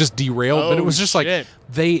 And it just derailed. But it was just shit. like,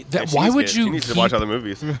 Yeah, she why needs would to- you She needs to keep- watch other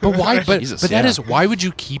movies. But why? But Jesus, but that yeah. is, why would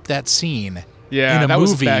you keep that scene? Yeah, in a that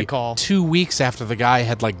movie was a bad call. 2 weeks after the guy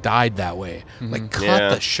had like died that way. Like cut Yeah.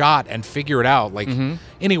 the shot and figure it out. Like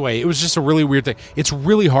anyway, it was just a really weird thing. It's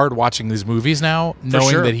really hard watching these movies now, knowing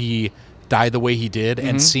sure. that he died the way he did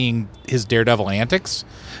and seeing his daredevil antics.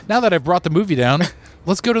 Now that I've brought the movie down,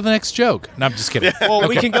 let's go to the next joke. No, I'm just kidding. Well,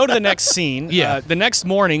 we can go to the next scene. Yeah. The next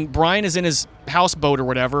morning, Brian is in his houseboat or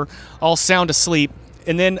whatever, all sound asleep.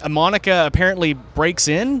 And then Monica apparently breaks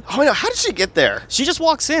in. Oh no! How did she get there? She just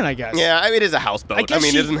walks in, I guess. Yeah, I mean, it is a houseboat. I I, guess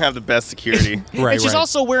mean, she- it doesn't have the best security. Right, And she's right.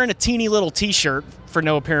 also wearing a teeny little T-shirt for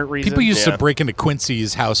no apparent reason. People used Yeah. to break into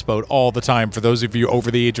Quincy's houseboat all the time. For those of you over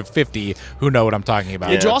the age of 50 who know what I'm talking about.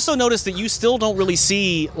 Did you also notice that you still don't really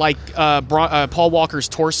see like Paul Walker's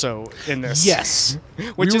torso in this? Yes,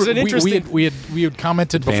 Which is an interesting- We had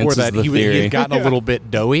commented before Advances that the he theory. had gotten a little bit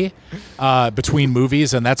doughy between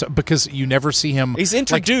movies, and that's because you never see him. He's like,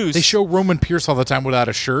 introduced. they show Roman Pierce all the time without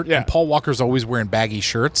a shirt, Yeah. and Paul Walker's always wearing baggy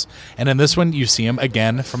shirts. And in this one, you see him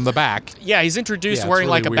again from the back. Yeah, he's introduced Yeah, it's wearing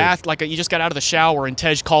really like a weird. bath, like you just got out of the shower, and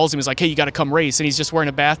Tej calls him. He's like, "Hey, you got to come race," and he's just wearing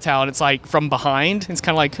a bath towel, and it's like from behind. It's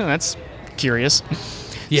kind of like, that's curious.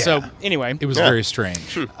 Yeah. So anyway, It was very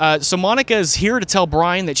strange. so Monica is here to tell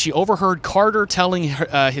Brian that she overheard Carter telling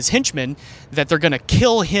his henchmen that they're going to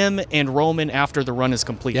kill him and Roman after the run is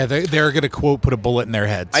complete. Yeah, they're going to quote put a bullet in their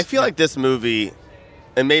heads. I feel like this movie,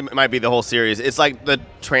 and maybe it might be the whole series. It's like the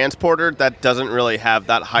Transporter that doesn't really have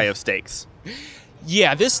that high of stakes.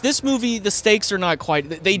 Yeah, this movie, the stakes are not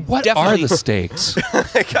quite. They What definitely are the stakes?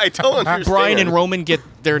 Like, I don't understand. Brian and Roman get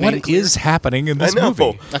their name what cleared. is happening in this I know.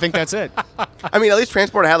 movie? I think that's it. I mean, at least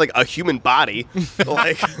Transporter had like a human body.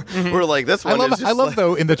 Like we're like this one. is just I love like,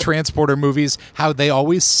 though in the Transporter movies how they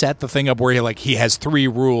always set the thing up where he has 3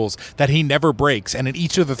 rules that he never breaks, and in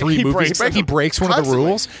each of the 3 He movies breaks he them. breaks one of the Constantly.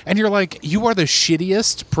 rules, and you're like, you are the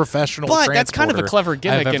shittiest professional. But that's kind of a transporter clever I've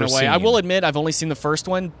gimmick in a ever way. I seen. will admit I've only seen the first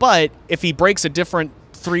one, but if he breaks a different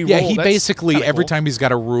 3 Yeah, rule, he that's basically kinda every cool. time he's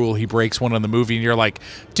got a rule, he breaks one in the movie, and you're like,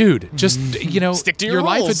 dude, just Stick to your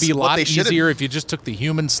life rules. would be a What lot they should've- easier if you just took the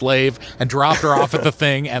human slave and dropped her off at the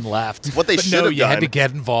thing and left. What they But should no, have you had done- to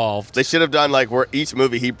get involved. They should have done like where each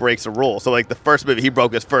movie he breaks a rule. So like the first movie he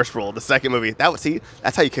broke his first rule. The second movie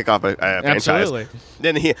that's how you kick off a franchise. Absolutely.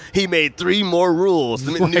 Then he made 3 more rules.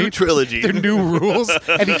 The new Right? trilogy. They're new rules,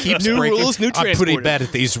 and he keeps New breaking. rules, new I'm pretty transporter. bad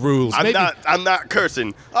at these rules. I'm not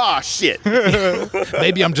cursing. Oh shit.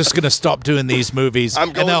 Maybe I'm just going to stop doing these movies, I'm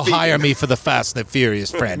and going they'll vegan. hire me for the Fast and the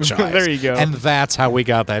Furious franchise. There you go. And that's how we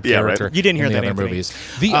got that Yeah, right. character. You didn't hear in the that, other Anthony. movies.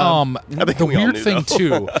 The think the we all weird knew, thing though.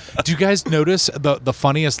 too. Do you guys notice the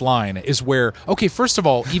funniest line is where? Okay, first of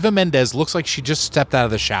all, Eva Mendes looks like she just stepped out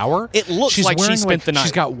of the shower. It looks she's like she wearing, spent the night.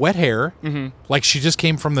 She's got wet hair, like she just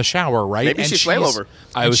came from the shower, right? Maybe she swam over.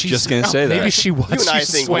 I was just gonna say that. Maybe she was. You and I She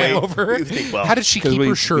think swam way- over. you think well. How did she 'Cause keep we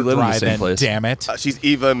her shirt live in the dry same then? place. Damn it. She's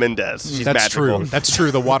Eva Mendes. She's That's magical. true. That's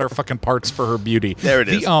true. The water fucking parts for her beauty. There it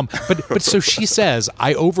is. But so she says,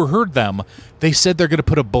 I overheard them. They said they're going to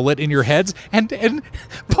put a bullet in your heads, and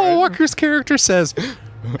Paul Walker's character says,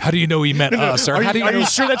 How do you know he meant us? Or how do you Are know? you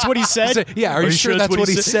sure that's what he said? Yeah, are you sure that's what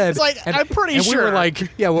he said? It's like, I'm pretty and sure. we were like,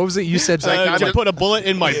 yeah, what was it you said? It's like, I'm gonna put a bullet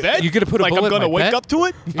in my bed. You gonna put a like bullet I'm in gonna my wake bed? up to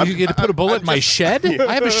it? you get to put a bullet in my shed?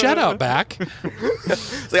 I have a shed out back.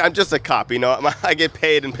 It's like, I'm just a cop, you know. I get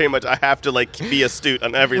paid, and pretty much I have to like be astute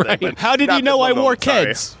on everything. But How did not you know this I one wore moment, sorry.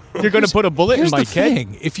 kids? You're gonna put a bullet in Here's my the kid?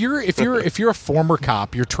 thing: if you're a former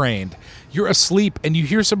cop, you're trained. You're asleep and you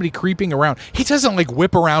hear somebody creeping around. He doesn't like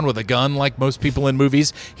whip around with a gun like most people in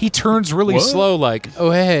movies. He turns really slow, like,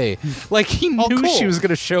 "Oh hey," like he knew cool. she was going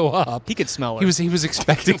to show up. He could smell her. He was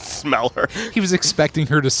expecting Smell her. he was expecting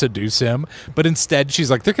her to seduce him, but instead she's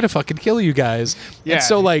like, "They're going to fucking kill you guys." Yeah. And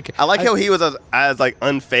so like, I like how he was as like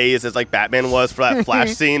unfazed as like Batman was for that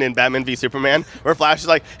Flash scene in Batman v Superman, where Flash is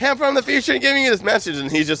like, "Hey, I'm from the future and giving you this message," and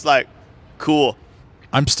he's just like, "Cool."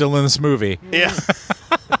 I'm still in this movie. Yeah.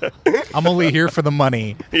 I'm only here for the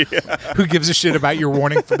money. Who gives a shit about your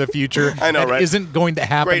warning for the future? I know, that right? Isn't going to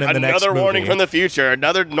happen Great. in the next Another movie. warning from the future.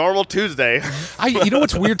 Another normal Tuesday. You know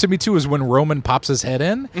what's weird to me too is when Roman pops his head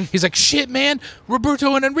in, he's like, "Shit, man,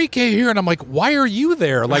 Roberto and Enrique here," and I'm like, "Why are you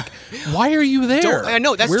there? Like, why are you there? I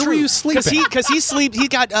know that's Where true. were you sleeping?" Because he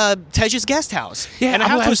got Tej's guest house. Yeah, and I I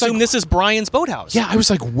have to was assume like- this is Brian's boathouse. Yeah, I was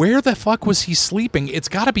like, "Where the fuck was he sleeping? It's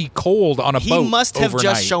got to be cold on a he boat." must have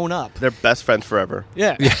overnight. just shown up. They're best friends forever.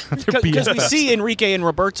 Yeah, they're because we BFFs. see Enrique and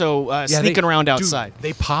Roberto Yeah, sneaking around dude, outside.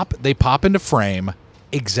 They pop into frame.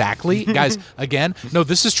 Exactly. Guys, again, no,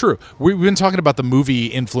 this is true. We've been talking about the movie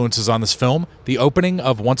influences on this film. The opening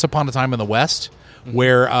of Once Upon a Time in the West,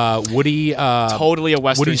 where Woody Totally a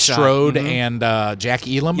Western Woody shot. Strode Mhm. and Jack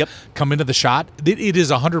Elam Yep. come into the shot. It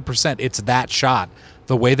is 100%. It's that shot.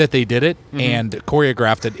 The way that they did it and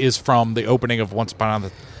choreographed it is from the opening of Once Upon a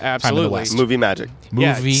Time in Absolutely. the West. Movie magic.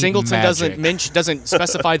 Movie Singleton magic. doesn't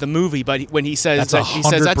specify the movie, but when he says That's that, he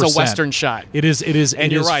says that's a 100%. Western shot. It is. And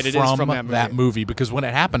it you're is right, it is from that movie because when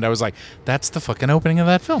it happened, I was like, "That's the fucking opening of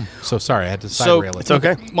that film." So sorry, I had to side So rail it. It's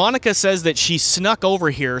okay. Monica says that she snuck over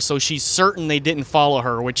here, so she's certain they didn't follow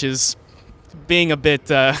her, which is being a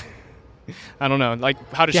bit. I don't know. Like,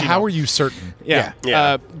 how does Yeah, she? how know? are you certain? Yeah.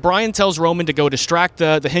 Yeah. Brian tells Roman to go distract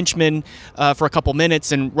the henchman for a couple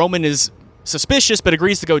minutes, and Roman is suspicious but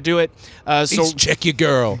agrees to go do it. So Check your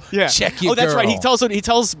girl. yeah. Check your Oh, that's girl. right. He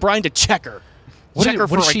tells Brian to check her. Check her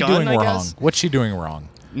for what is a she gun, doing I wrong? guess. What's she doing wrong?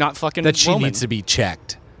 Not fucking That she Roman. needs to be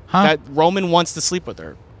checked. Huh? That Roman wants to sleep with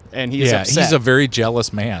her, and he's yeah, upset. he's a very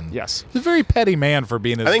jealous man. Yes. He's a very petty man for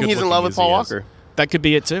being as I think he's in good-looking love with as Paul he is. Walker. That could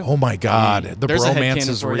be it too. Oh my God, the There's a headcanon bromance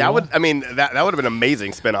is for you. real. That would. I mean, that would have been an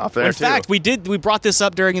amazing spinoff there In too. fact, we brought this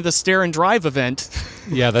up during the Stare and Drive event.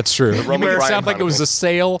 Yeah, that's true. Roman Where it Bryan sounded like it was a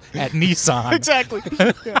sale at Nissan. Exactly.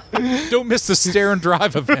 Don't miss the Stare and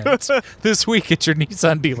Drive event this week at your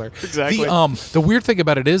Nissan dealer. Exactly. The weird thing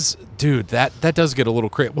about it is, dude, that does get a little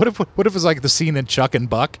crazy. What if it was like the scene in Chuck and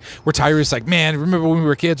Buck where Tyree's like, "Man, remember when we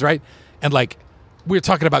were kids, right?" And like we were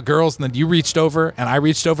talking about girls, and then you reached over and I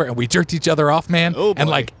reached over and we jerked each other off, man. Oh, boy. And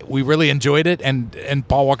like we really enjoyed it. And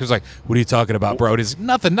Paul Walker's like, "What are you talking about, bro?" He's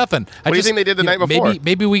nothing. What do you think they did the night before?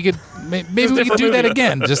 Maybe we could maybe we could do that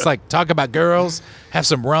again. Just like talk about girls, have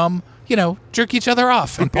some rum. You know, jerk each other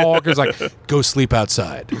off. And Paul Walker's like, "Go sleep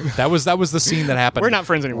outside." That was the scene that happened. We're not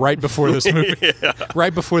friends anymore. Right before this movie.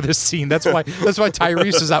 Right before this scene. That's why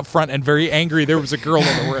Tyrese is out front and very angry there was a girl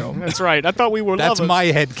in the room. That's right. I thought we were That's lovers. my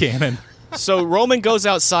headcanon. So Roman goes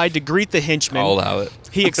outside to greet the henchman. I'll allow it.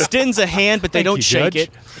 He extends a hand, but they Thank don't you, shake Judge. it.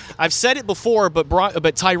 I've said it before, but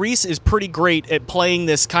Tyrese is pretty great at playing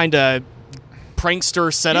this kind of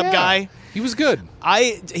prankster setup Yeah. guy. He was good.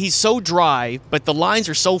 He's so dry, but the lines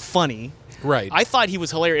are so funny. Right. I thought he was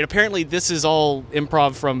hilarious. And apparently, this is all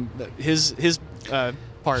improv from his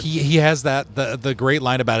part. He has the great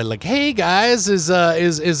line about it, like, "Hey guys, is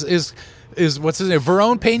what's his name?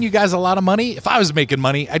 Verone paying you guys a lot of money? If I was making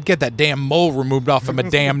money, I'd get that damn mole removed off of my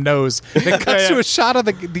damn nose." It cuts to a shot of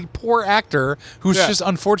the poor actor who's Yeah. just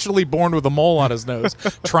unfortunately born with a mole on his nose,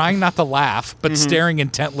 trying not to laugh, but staring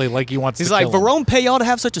intently like he wants He's to like, kill him. Verone pay y'all to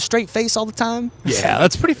have such a straight face all the time? Yeah,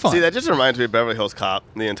 that's pretty fun. See, that just reminds me of Beverly Hills Cop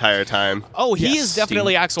the entire time. Oh, he Yes. is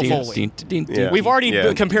definitely Axel Foley. Yeah. We've already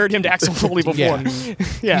Yeah. compared him to Axel Foley before. Yeah.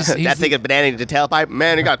 Yeah. He's That thing of banana in the tailpipe,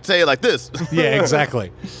 man, you got to say it like this. yeah, exactly.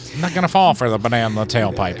 I'm not gonna fall for the banana in the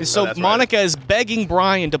tailpipe. So that's right. Monica is begging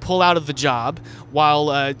Brian to pull out of the job while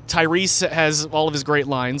Tyrese has all of his great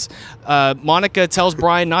lines. Monica tells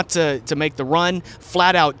Brian not to make the run,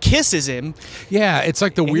 flat out kisses him. Yeah, it's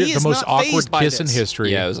like the And weird, he the is most not fazed awkward by kiss in this.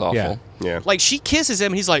 history. Yeah, it was awful. Yeah. Like, she kisses him,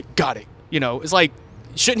 and he's like, got it. You know, it's like,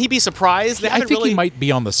 Shouldn't he be surprised? They I haven't think really... he might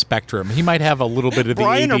be on the spectrum. He might have a little bit of the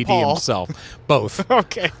Brian or ADD Paul? himself. Both.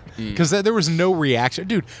 Okay. Because there was no reaction.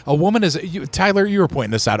 Dude, a woman is... Tyler, you were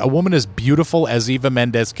pointing this out. A woman as beautiful as Eva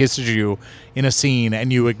Mendes kisses you in a scene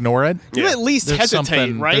and you ignore it. You at least There's hesitate,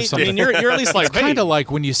 something- right? there's I mean, something- you're at least like, It's kind of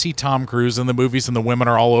like when you see Tom Cruise in the movies and the women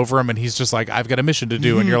are all over him and he's just like, I've got a mission to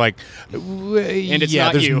do. And you're like, and it's yeah,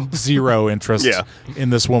 not there's you. zero interest Yeah. in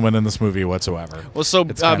this woman in this movie whatsoever. Well, so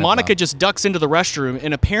It's kind of, Monica just ducks into the restroom,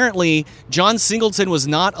 and apparently John Singleton was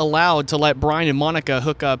not allowed to let Brian and Monica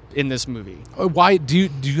hook up in this movie. Why do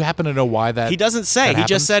you happen to know why that? He doesn't say. that He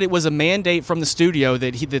just happens? said it was a mandate from the studio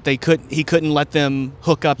that he couldn't let them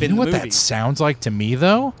hook up You in know the what movie. that sounds like to me,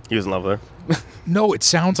 though? He was in love with her. No, it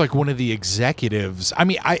sounds like one of the executives. I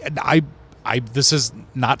mean, I this is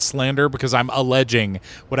not slander because I'm alleging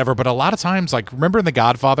whatever, but a lot of times, like, remember in The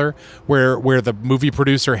Godfather where the movie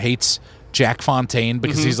producer hates Jack Fontaine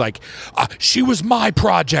because he's like, she was my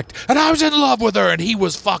project and I was in love with her and he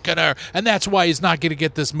was fucking her and that's why he's not going to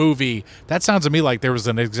get this movie. That sounds to me like there was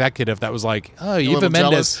an executive that was like, oh, Eva little Mendes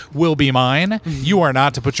jealous. will be mine. You are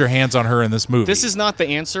not to put your hands on her in this movie. This is not the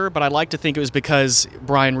answer, but I like to think it was because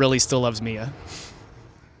Brian really still loves Mia.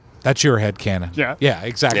 That's your headcanon. Yeah. Yeah,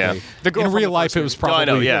 exactly. Yeah. The girl In from real the life, first it was movie. No, I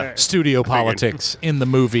probably know, yeah. studio politics. In the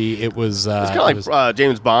movie, it was... It's kind of like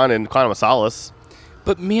James Bond and Quantum of Solace.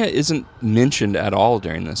 But Mia isn't mentioned at all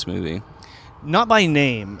during this movie. Not by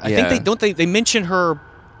name. I Yeah. think they mention her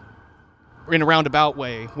in a roundabout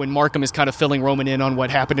way when Markham is kind of filling Roman in on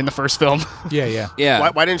what happened in the first film. yeah, yeah. Yeah.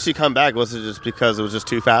 Why didn't she come back? Was it just because it was just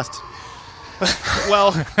too fast?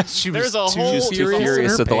 Well, She there's was a too whole Too serious in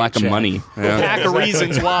furious her at the lack of paycheck. money. Yeah. pack of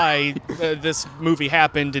reasons why this movie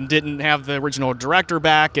happened and didn't have the original director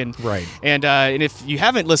back. And Right. And if you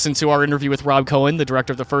haven't listened to our interview with Rob Cohen, the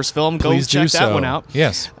director of the first film, Please go do check that so. one out.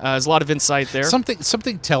 Yes. There's a lot of insight there.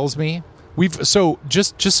 Something tells me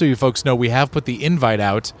just so you folks know, we have put the invite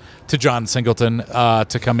out to John Singleton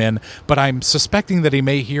to come in, but I'm suspecting that he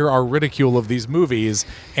may hear our ridicule of these movies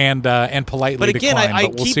and politely But again, decline. I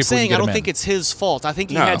but we'll see keep if we saying can I get him don't in. think it's his fault. I think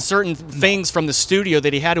he No. had certain things from the studio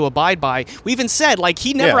that he had to abide by. We even said, like,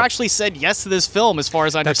 he never Yeah. actually said yes to this film, as far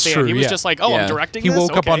as I That's understand. true, He was yeah. just like, oh, Yeah. I'm directing He this?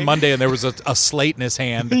 woke up on Okay. Monday and there was a slate in his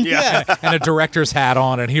hand Yeah. and a director's hat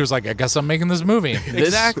on, and he was like, I guess I'm making this movie.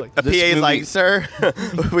 Exactly. The This PA's movie- like, sir,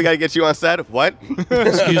 we got to get you on set. What?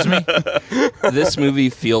 Excuse me? This movie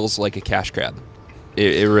feels like a cash grab.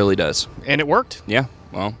 It really does. And it worked. Yeah.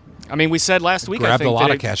 Well, I mean, we said last week, I Grabbed think, a lot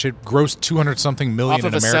that of cash. It grossed 200-something million off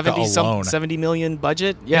of in a America 70 alone. 70 million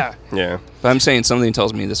budget. Yeah. Yeah. but I'm saying something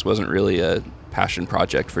tells me this wasn't really a passion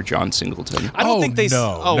project for John Singleton. I don't think they.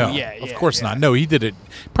 No, oh, no. yeah. Of yeah, course yeah. not. No, he did it.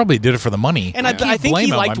 Probably did it for the money. And You I can't think blame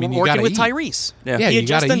he him. liked I mean, you working gotta with eat. Tyrese. Yeah. Yeah, he you had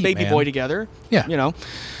just gotta done eat, Baby man. Boy together. Yeah. You know.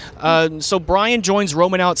 So Brian joins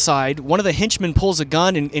Roman outside. One of the henchmen pulls a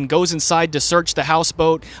gun and goes inside to search the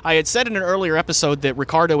houseboat. I had said in an earlier episode that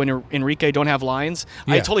Ricardo and Enrique don't have lines.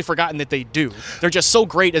 I Yeah. had totally forgotten that they do. They're just so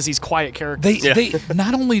great as these quiet characters. They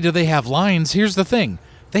not only do they have lines, here's the thing.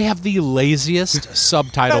 They have the laziest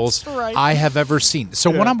subtitles That's right. I have ever seen. So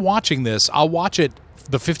when I'm watching this, I'll watch it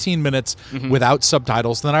the 15 minutes without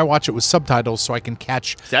subtitles, then I watch it with subtitles so I can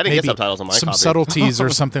catch See, I didn't get maybe subtitles on my some copy. subtleties or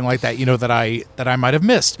something like that, that I might have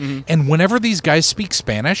missed. And whenever these guys speak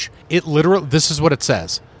Spanish, it literally, this is what it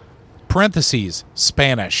says. Parentheses,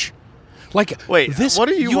 Spanish. Like, Wait, this what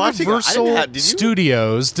are you watching? I Universal didn't have- did you-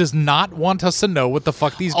 Studios does not want us to know what the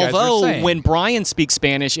fuck these guys are Although saying. when Brian speaks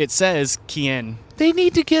Spanish, it says "quien." They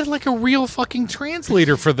need to get like a real fucking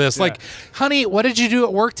translator for this. Like, honey, what did you do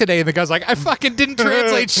at work today? And the guy's like, I fucking didn't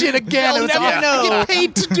translate shit again. They'll It was never like, know. I get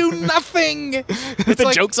paid to do nothing. It's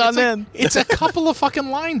The joke's on it's like- them. It's a couple of fucking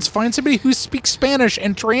lines. Find somebody who speaks Spanish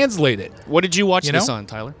and translate it. What did you watch You this know? on,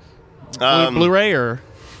 Tyler? Um, Blu-ray or?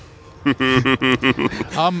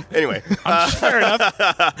 Anyway, Fair enough.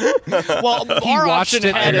 Well, He our watched option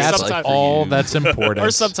it, had and a that's subtitle. all that's important. Our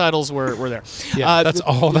subtitles were there. Yeah, that's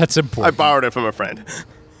all that's I important. borrowed it from a friend.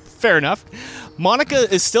 Fair enough.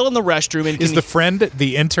 Monica is still in the restroom and Is can- the friend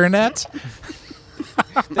the internet?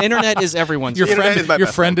 the internet is everyone's. Your internet friend, is my your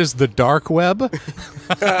best friend is the dark web.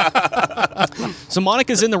 So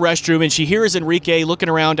Monica's in the restroom and she hears Enrique looking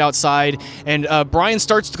around outside, and Brian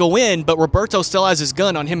starts to go in, but Roberto still has his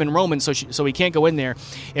gun on him and Roman, so he can't go in there.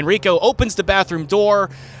 Enrico opens the bathroom door.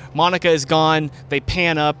 Monica is gone. They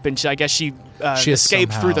pan up, and I guess she She has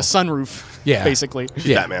escaped through the somehow- sunroof. Yeah. Basically.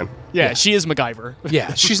 Yeah. Batman. Yeah, she is MacGyver.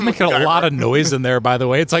 Yeah, she's making a lot of noise in there. By the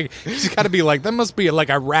way, it's like she's got to be like that. Must be like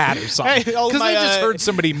a rat or something. Hey, oh, Because my, I just heard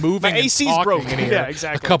somebody moving. my and AC's talking broke. in here Yeah,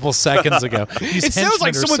 exactly. A couple seconds ago. These It sounds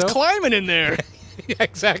like henchmen are someone's so- climbing in there. Yeah,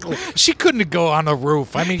 exactly. She couldn't go on a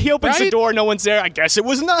roof. I mean, He opens the right? door, no one's there. I guess it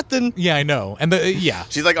was nothing. Yeah, I know. And yeah.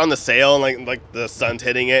 She's like on the sail, and like the sun's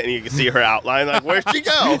hitting it, and you can see her outline. Like, where'd she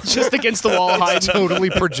go? Just against the wall hiding. Totally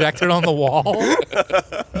projected on the wall.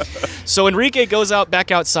 So Enrique goes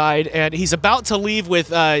back outside, and he's about to leave with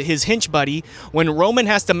his hench buddy when Roman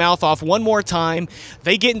has to mouth off one more time.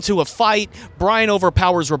 They get into a fight. Brian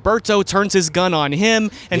overpowers Roberto, turns his gun on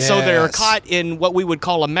him, and so they're Yes. caught in what we would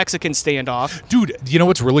call a Mexican standoff. Dude, you know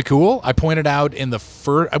what's really cool? I pointed out in the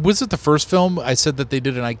first, was it the first film? I said that they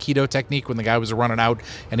did an Aikido technique when the guy was running out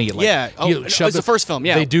and he like, Yeah. Oh, he it shoved was the first film,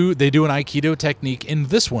 yeah. They do an Aikido technique in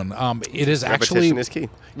this one. It is actually Repetition is key.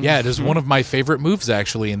 Yeah, it is one of my favorite moves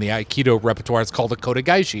actually in the Aikido repertoire. It's called a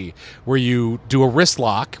Kodagaishi, where you do a wrist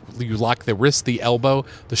lock. You lock the wrist, the elbow,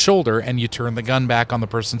 the shoulder, and you turn the gun back on the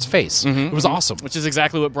person's face. It was awesome. Which is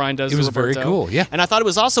exactly what Brian does. It to was very Roberto. cool, yeah. And I thought it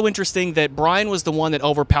was also interesting that Brian was the one that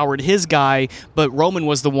overpowered his guy, but Roman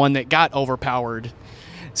was the one that got overpowered.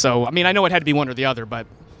 So, I mean, I know it had to be one or the other, but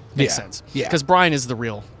makes Yeah, sense. yeah. Because Brian is the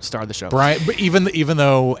real star of the show. Brian, but even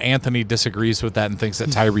though Anthony disagrees with that and thinks that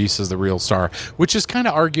Tyrese is the real star, which is kind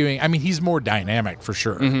of arguing. I mean, he's more dynamic for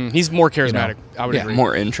sure. He's more charismatic. I would yeah, agree.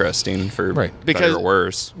 More interesting for Right. better or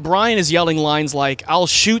worse. Brian is yelling lines like, "I'll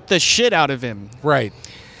shoot the shit out of him." Right.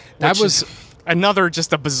 That which was is another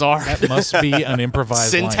just a bizarre that must be an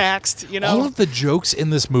improvised line. syntaxed, you know? All of the jokes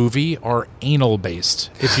in this movie are anal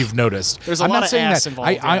based. If you've noticed, There's a I'm lot not of saying ass that.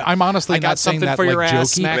 involved, yeah. I'm honestly I got not saying something that for like your ass,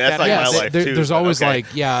 jokey. smack That's that like ass. my life, too, There's but always okay. like,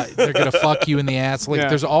 yeah, they're gonna fuck you in the ass. Like,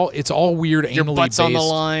 Yeah. it's all weird Your anally butt's based. on the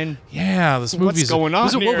line. Yeah, this movie's going on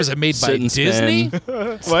What here? was it made by Sit and Disney?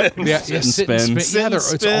 spin. What? Yeah, Sit and sit and spin. spin. Sit Yeah, and it's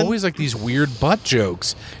spin. always like these weird butt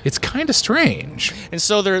jokes. It's kind of strange. And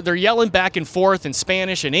so they're yelling back and forth in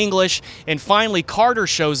Spanish and English, and finally Carter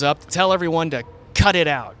shows up to tell everyone to cut it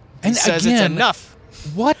out. He And says again, it's enough.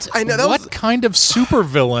 What? I know, that what was- kind of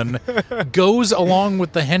supervillain goes along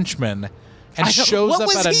with the henchman and I know- shows what up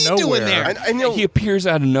was out of he nowhere? doing there? I know. He appears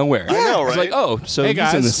out of nowhere. I know, It's like, right? oh, so Hey he's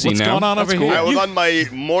in the guys, scene what's now. going on over That's here? I was on my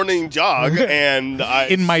morning jog, and I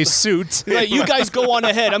In my suit. Right, you guys go on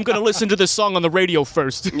ahead. I'm going to listen to this song on the radio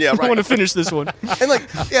first. Yeah, I right. want to finish this one. and like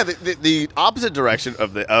yeah, the opposite direction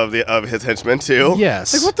of his henchmen too.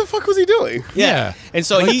 Yes. Like what the fuck was he doing? Yeah. And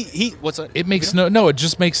so he what's that? It makes it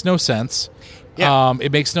just makes no sense. Yeah.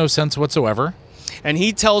 It makes no sense whatsoever. And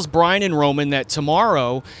he tells Brian and Roman that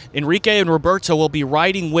tomorrow Enrique and Roberto will be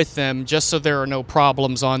riding with them just so there are no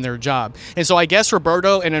problems on their job. And so I guess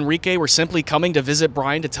Roberto and Enrique were simply coming to visit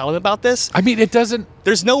Brian to tell him about this. I mean, it doesn't.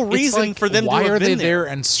 There's no it's reason like, for them why to have are they been there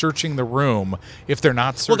and searching the room if they're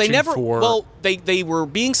not searching Well, they never. for? Well, they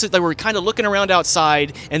were kind of looking around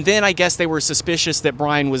outside, and then I guess they were suspicious that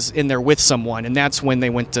Brian was in there with someone, and that's when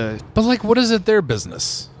they went to. But like, what is it their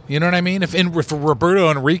business? You know what I mean? If Roberto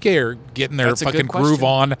and Enrique are getting their That's a good fucking groove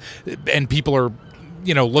question. on, and people are,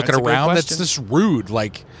 looking That's a good around, that's question. just rude.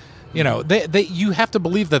 Like, they you have to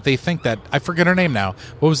believe that they think that. I forget her name now.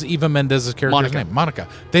 What was Eva Mendez's character's Monica. name? Monica.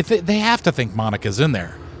 They have to think Monica's in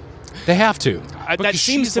there. They have to. That Because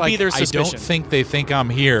seems she's to be like, their I suspicion. don't think they think I'm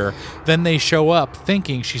here. Then they show up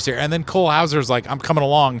thinking she's there, and then Cole Hauser's like, I'm coming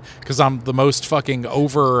along because I'm the most fucking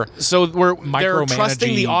over. So they're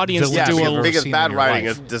trusting the Micromanaging audience to villain do you've a ever because seen bad in your writing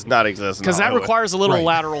life. does not exist. in because that Hollywood. requires a little Right.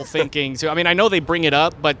 lateral thinking too. I mean, I know they bring it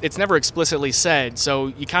up, but it's never explicitly said. So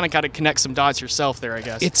you kind of got to connect some dots yourself there, I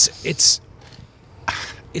guess.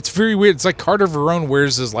 It's very weird. It's like Carter Verone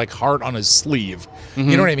wears his like heart on his sleeve.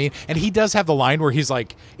 You know what I mean? And he does have the line where he's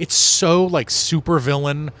like, it's so like super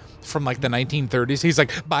villain from like the 1930s. He's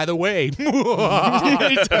like, by the way,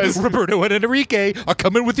 Roberto and Enrique are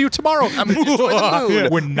coming with you tomorrow.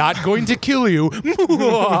 We're not going to kill you.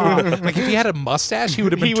 Like if he had a mustache, he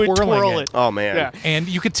would have been he would twirling twirl it. it. Oh man. Yeah. And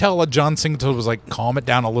you could tell John Singleton was like, calm it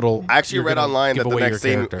down a little. I actually You're read gonna online give that the away next your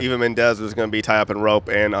scene, character." Eva Mendez was going to be tied up in rope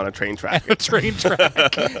and on a train track. A train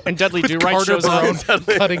track. And Dudley Do Right Carter shows up.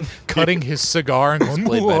 Verone cutting his cigar and going,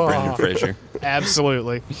 Played by "Whoa." Brendan Fraser.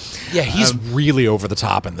 Absolutely. Yeah, he's really over the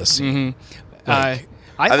top in this scene. I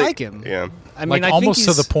I think- like him. Yeah. I mean, Like I almost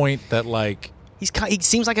think to he's, the point that like he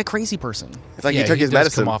seems like a crazy person. It's like yeah, he took his does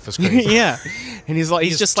medicine. come off as crazy. Yeah, and he's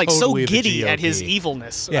He's just like totally so the giddy at his GOP.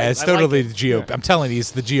 evilness. Yeah, it's I like totally it. the GOP. I'm telling you,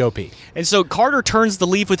 he's the GOP. And so Carter turns to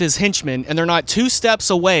leave with his henchmen, and they're not 2 steps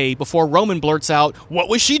away before Roman blurts out, "What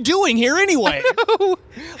was she doing here anyway?"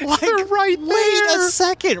 Like, They're right wait there. a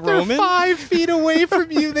second, Roman. They're 5 feet away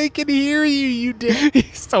from you. They can hear you, you dick.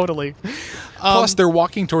 Totally. Plus, they're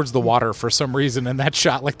walking towards the water for some reason in that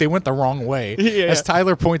shot. Like, they went the wrong way. Yeah. As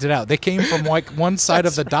Tyler pointed out, they came from, like, one side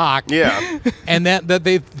of the dock. Yeah. And that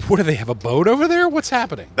they, what do they have, a boat over there? What's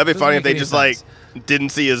happening? That'd be Doesn't funny make if they any just sense. like didn't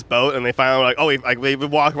see his boat and they finally were like, oh, we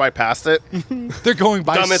walked right past it. They're going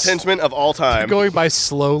by Dumbest henchman of all time. going by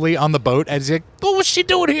slowly on the boat as he's like, "Oh, what's she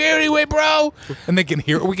doing here anyway, bro?" And we can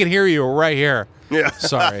hear you right here. Yeah.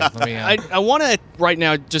 Sorry. Let me, I want to right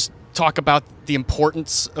now just talk about the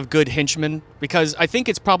importance of good henchmen, because I think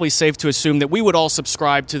it's probably safe to assume that we would all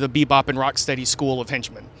subscribe to the Bebop and Rocksteady school of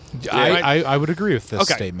henchmen. I would agree with this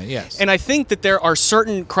Okay. statement. Yes. And I think that there are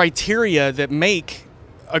certain criteria that make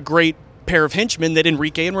a great pair of henchmen that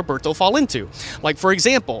Enrique and Roberto fall into. Like, for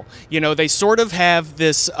example, they sort of have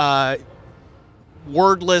this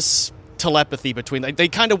wordless telepathy between them. They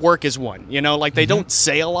kind of work as one, like they don't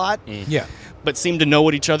say a lot, yeah. but seem to know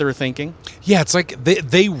what each other are thinking. Yeah, it's like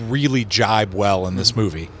they really jibe well in this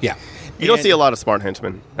movie. Yeah. You don't see a lot of smart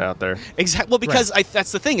henchmen out there. Exactly. Well, because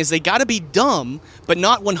that's the thing, is they got to be dumb, but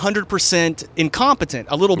not 100% incompetent.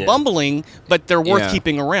 A little bumbling, but they're worth Yeah.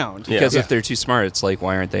 keeping around. Yeah. Because if they're too smart, it's like,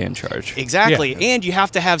 why aren't they in charge? Exactly. Yeah. And you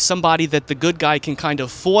have to have somebody that the good guy can kind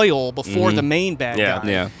of foil before the main bad Yeah. guy.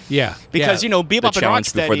 Yeah. Yeah. Because, yeah. Bebop The and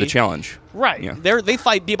challenge before the Rocksteady... challenge. Right. Yeah. They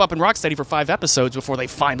fight Bebop and Rocksteady for 5 episodes before they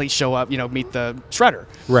finally show up, meet the Shredder.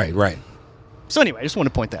 Right. So anyway, I just want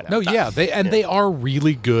to point that out. No, yeah, they are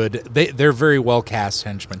really good. They're very well cast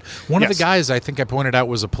henchmen. One of Yes. the guys I think I pointed out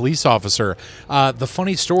was a police officer. The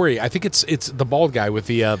funny story, I think it's the bald guy with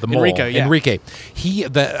the mole. Enrique, yeah. Enrique.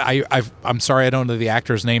 I'm sorry I don't know the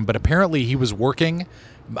actor's name, but apparently he was working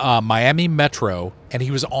Miami Metro, and he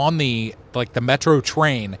was on the Metro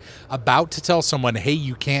train about to tell someone, hey,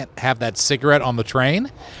 you can't have that cigarette on the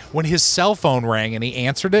train, when his cell phone rang and he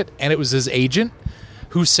answered it, and it was his agent,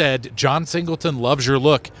 who said, John Singleton loves your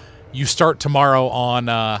look. You start tomorrow on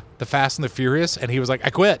The Fast and the Furious. And he was like, I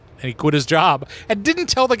quit. And he quit his job and didn't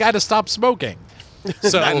tell the guy to stop smoking.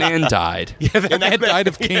 So That man died. yeah, that man died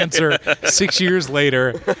of cancer 6 years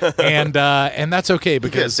later. And that's okay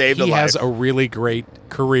because saved a he has life. a really great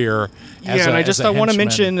career. As And I want to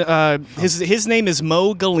henchman. mention his name is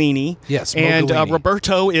Mo Galini. Yes, Mo and Galini.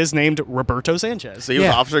 Roberto is named Roberto Sanchez. So he was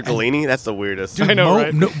Yeah. Officer Galini? That's the weirdest. I know,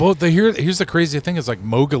 right? Here's the crazy thing is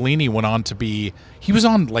Mo Galini went on to be, he was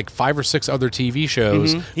on 5 or 6 other TV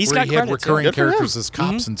shows. He's where got he had credit, too. recurring Good for him. characters as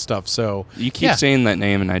cops and stuff. So You keep yeah. saying that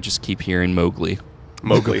name, and I just keep hearing Mowgli.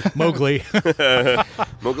 Mowgli. Mowgli.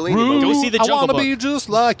 Mowgli. Go see the I Jungle wanna Book. be just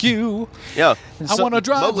like you. Yeah. I want to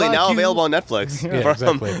drive Mowgli like now you. available on Netflix. Yeah,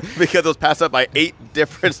 exactly. Because it was passed up by 8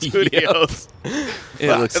 different studios. It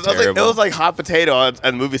looks it was terrible. it was like hot potato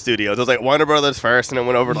at movie studios. It was like Warner Brothers first, and then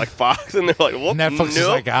went over to Fox, and they're like, "Whoop, Netflix is nope.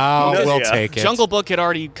 like, oh, Nope. we'll Yeah. take it. Jungle Book had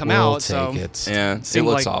already come We'll out, take so it. Yeah, it Seemed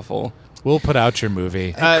looks like- awful. We'll put out your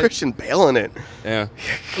movie. Christian Bale in it. Yeah.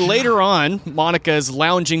 later on, Monica is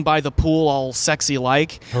lounging by the pool, all sexy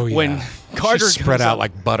like. Oh, yeah. When Carter She's spread comes out up.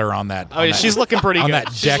 like butter on that. Oh, yeah, she's looking pretty on good.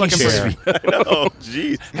 that She's deck looking chair. pretty- Oh,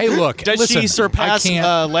 jeez. Hey, look. Does listen, she surpass I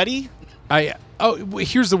can't, Letty?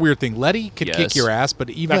 here's the weird thing. Letty could kick Yes. your ass, but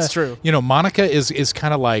Eva, That's true. Monica is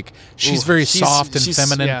kind of like she's Ooh, very she's- soft and she's,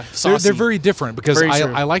 feminine. yeah, they're saucy. very different because Very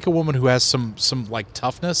true. I like a woman who has some like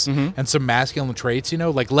toughness and some masculine traits.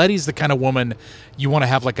 Like Letty's the kind of woman you want to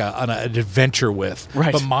have like an adventure with.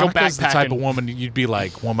 Right. But Go Monica's the type backpacking. of woman you'd be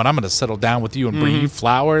like, woman, I'm going to settle down with you and bring you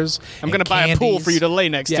flowers. I'm going to buy a pool for you to lay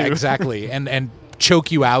next Yeah, to. exactly. And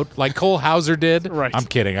choke you out like Cole Hauser did. Right. I'm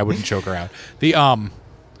kidding. I wouldn't choke her out. The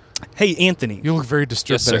Hey, Anthony. You look very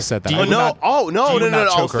disturbed Yes, that I sir. said that. Do I you would No, not- oh no, you no, would no, not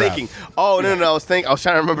no! I choke was her out. thinking. Oh no, no, I was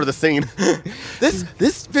trying to remember the scene.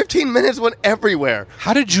 This 15 minutes went everywhere.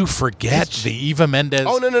 How did you forget the Eva Mendes?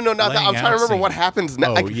 Oh no, no, no! Not that. I'm laying trying to out remember scene? what happens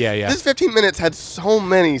now. Oh, yeah. This 15 minutes had so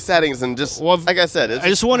many settings and just Well, like I said, it's I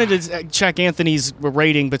just wanted to check Anthony's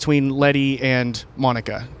rating between Letty and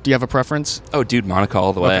Monica. Do you have a preference? Oh, dude, Monica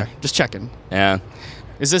all the way. Okay, just checking. Yeah.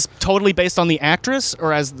 Is this totally based on the actress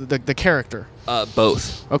or as the character?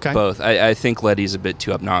 Both. Okay. Both. I think Letty's a bit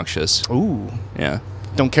too obnoxious. Ooh, Yeah.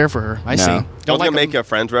 don't care for her. I No. see. I I was Don't gonna like make her. a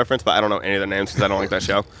Friends reference, but I don't know any of their names because I don't like that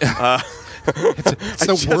show. It's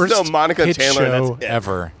the just worst know Monica hit Chandler, and show that's it.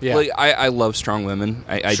 ever. Yeah. Like, I love strong women.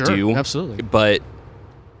 I Sure, do. absolutely. But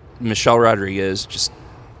Michelle Rodriguez just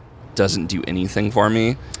doesn't do anything for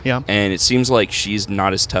me. Yeah. And it seems like she's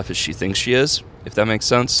not as tough as she thinks she is, if that makes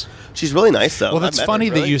sense. She's really nice though. well, I that's met her, funny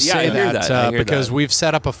that really. you Yeah, say I hear that, that. I hear because that. we've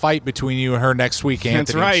set up a fight between you and her next week, Anthony.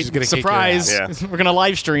 That's right. She's gonna Surprise. Kick your ass. Yeah. We're going to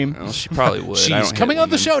live stream. Well, she probably would. I She's don't coming hit on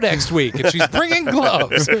the women. show next week, and she's bringing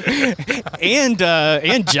gloves. and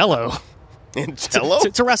Jello And Jello.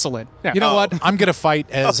 to wrestle in. Yeah. You know what? I'm gonna fight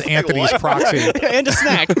as like, Anthony's what? proxy. and a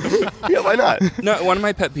snack. Yeah, why not? No, one of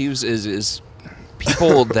my pet peeves is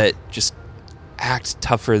people that just act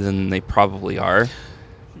tougher than they probably are.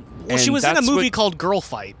 Well, she was in a movie called Girl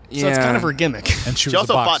Fight, so it's kind of her gimmick. And She was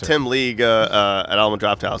also a boxer. fought Tim League at Alamo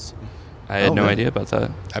Draft House. I had no idea about that.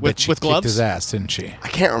 I With- bet she with kicked gloves? his ass, didn't she? I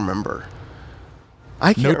can't remember.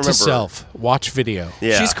 I can't Note remember. to self: watch video.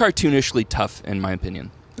 Yeah. She's cartoonishly tough, in my opinion.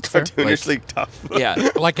 cartoonishly tough. Yeah.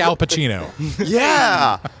 Like Al Pacino.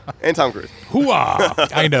 Yeah. And Tom Cruise.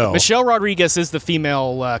 Hooah! I know. Michelle Rodriguez is the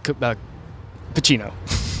female Pacino.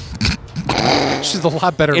 She's a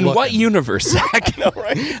lot better In looking. what universe, Zach?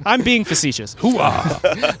 I'm being facetious.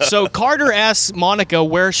 Hooah! So Carter asks Monica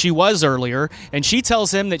where she was earlier, and she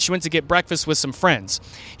tells him that she went to get breakfast with some friends.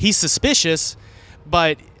 He's suspicious,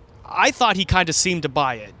 but I thought he kind of seemed to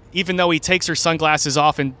buy it, even though he takes her sunglasses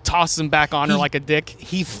off and tosses them back on her like a dick.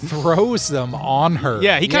 He throws them on her.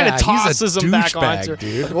 Yeah, he kinda tosses he's a them back douchebag, onto her.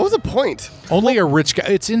 dude. What was the point? Only a rich guy.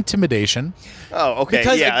 It's intimidation. Oh, okay.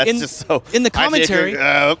 Because yeah, that's in- just so. in the I think,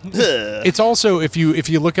 commentary- It's also if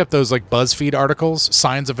you look up those like BuzzFeed articles,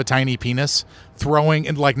 signs of a tiny penis, throwing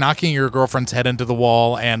and like knocking your girlfriend's head into the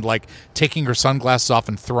wall and like taking her sunglasses off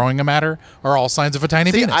and throwing them at her are all signs of a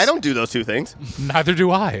tiny See, penis. I don't do those two things. Neither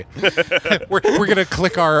do I. we're gonna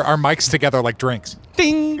click our mics together like drinks.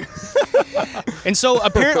 Ding! And so,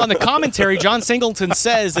 apparently, on the commentary, John Singleton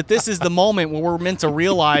says that this is the moment where we're meant to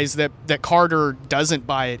realize that Carter doesn't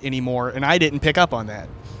buy it anymore, and I didn't pick up on that.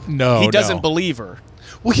 No, He doesn't no. believe her.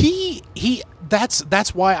 Well, he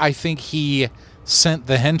that's why I think he sent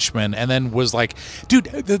the henchman and then was like, dude,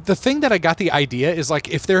 the thing that I got the idea is like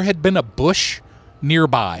if there had been a bush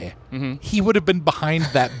nearby, he would have been behind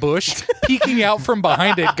that bush, peeking out from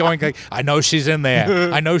behind it, going like, I know she's in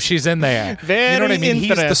there. I know she's in there. You know what I Very mean? He's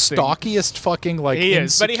the interesting. stockiest fucking like He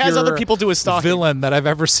is, but he has other insecure people do his stalking. villain that I've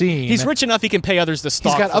ever seen. He's rich enough he can pay others to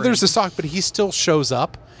stalk. He's got for others him. to stalk, but he still shows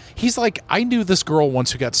up. He's like, I knew this girl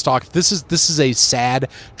once who got stalked. This is a sad,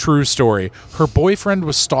 true story. Her boyfriend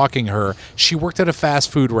was stalking her. She worked at a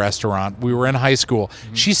fast food restaurant. We were in high school.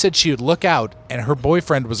 She said she would look out, and her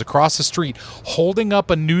boyfriend was across the street holding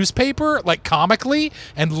up a newspaper, like comically,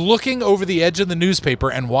 and looking over the edge of the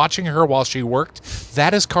newspaper and watching her while she worked.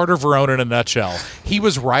 That is Carter Verone in a nutshell. He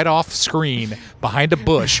was right off screen behind a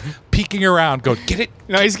bush, peeking around, going, get it.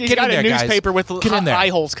 No, he's get got in a there, guys. newspaper with Get in there. eye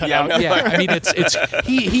holes cut Yeah, out. no. Yeah, I mean, it's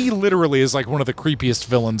he literally is like one of the creepiest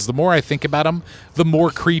villains. The more I think about him, the more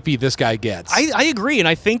creepy this guy gets. I agree, and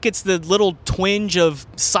I think it's the little twinge of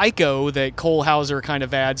psycho that Cole Hauser kind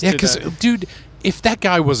of adds yeah, to because the... dude, if that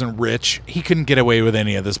guy wasn't rich, he couldn't get away with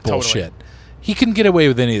any of this bullshit. He couldn't get away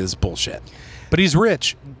with any of this bullshit. But he's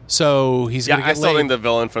rich, so he's Yeah, gonna I get still laid. think the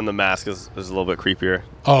villain from The Mask is a little bit creepier.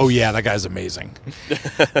 Oh yeah, that guy's amazing.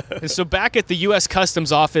 And so back at the U.S.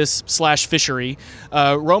 Customs Office / fishery,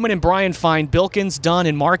 Roman and Brian find Bilkins, Dunn,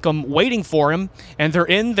 and Markham waiting for him, and they're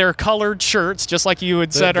in their colored shirts, just like you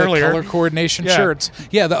had said the earlier. color coordination Yeah. shirts.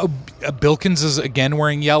 Yeah, the Bilkins is again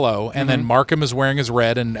wearing yellow, and Mm-hmm. then Markham is wearing his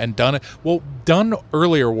red, and Dunn. Well, Dunn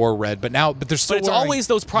earlier wore red, but they're still. But it's wearing always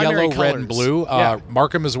those primary yellow, red, and colors. blue. Yeah.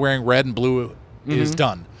 Markham is wearing red and blue. Is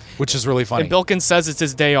Dunn, which is really funny. And Bilkins says it's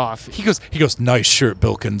his day off. He goes, nice shirt,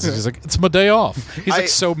 Bilkins. And he's like, it's my day off. He's like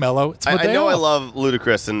so mellow. It's my I day know off. I love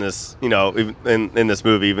Ludacris in this, in this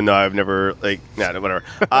movie, even though I've never whatever.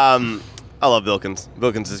 I love Bilkins.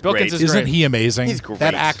 Bilkins is Bilkins great. is Isn't great. he amazing? He's great.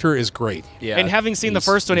 That actor is great. Yeah. And having seen the he's-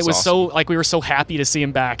 first one, it he's was awesome. so like we were so happy to see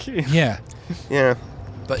him back. Yeah. Yeah.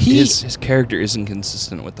 But He- his character isn't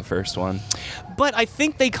consistent with the first one. But I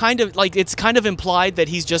think they kind of like it's kind of implied that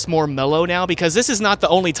he's just more mellow now because this is not the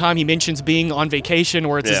only time he mentions being on vacation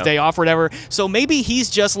or it's his Yeah. day off or whatever. So maybe he's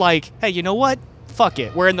just like, hey, you know what? Fuck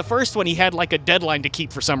it. Where in the first one he had like a deadline to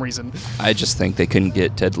keep for some reason. I just think they couldn't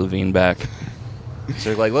get Ted Levine back. So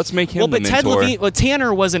they're like, let's make him Well, the but Ted mentor. Levine, well,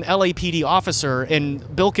 Tanner was an LAPD officer and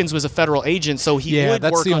Bilkins was a federal agent, so he Yeah, would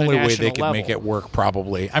that's work the on only a way national they could level. make it work,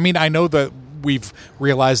 probably. I mean, I know that we've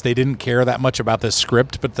realized they didn't care that much about this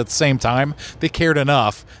script, but at the same time, they cared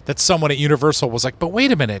enough that someone at Universal was like, but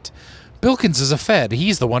wait a minute. Bilkins is a Fed.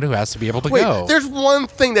 He's the one who has to be able to Wait, go. there's one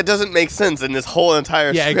thing that doesn't make sense in this whole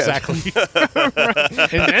entire Yeah, script. exactly.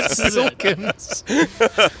 And that's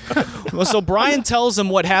it. Well, so Brian tells him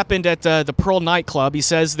what happened at the Pearl nightclub. He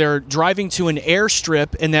says they're driving to an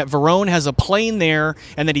airstrip and that Verone has a plane there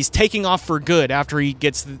and that he's taking off for good after he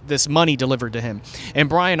gets this money delivered to him. And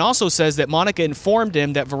Brian also says that Monica informed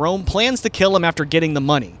him that Verone plans to kill him after getting the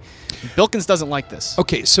money. Bilkins doesn't like this.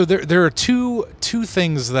 Okay, so there are two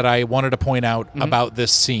things that I wanted to point out Mm-hmm. about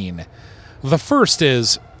this scene. The first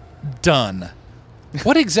is Dunn.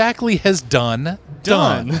 What exactly has Dunn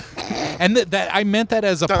done? And that I meant that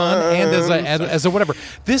as a pun and as a whatever.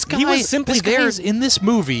 This guy, He was simply this guy there- is in this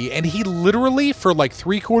movie, and he literally, for like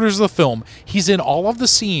 3/4 of the film, he's in all of the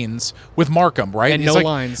scenes with Markham, right? And He's no like-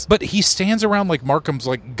 lines. But he stands around like Markham's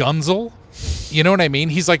like Gunzel. You know what I mean?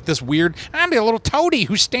 He's like this weird, I'm a little toady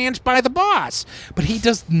who stands by the boss. But he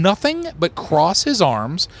does nothing but cross his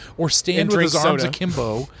arms or stand And with drink his arms soda.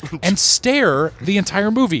 akimbo and stare the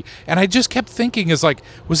entire movie. And I just kept thinking, is like,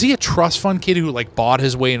 was he a trust fund kid who like bought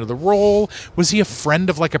his way into the role? Was he a friend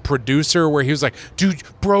of like a producer where he was like, dude,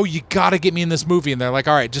 bro, you gotta get me in this movie? And they're like,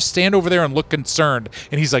 all right, just stand over there and look concerned.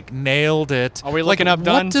 And he's like, nailed it. Are we like, looking up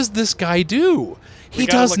Dunn? What does this guy do? He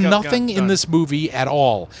gotta does look up nothing Dunn. in this movie at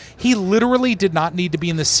all. He literally did not need to be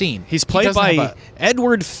in the scene. He's He played doesn't by have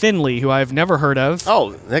Edward Finley, who I've never heard of.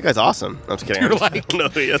 Oh, that guy's awesome. I'm just kidding. You're I like, don't know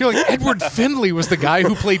who he is. you're like, Edward Finley was the guy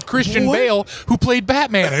who played Christian What? Bale, who played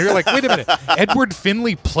Batman. And you're like, wait a minute, Edward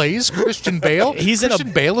Finley plays Christian Bale? He's in a-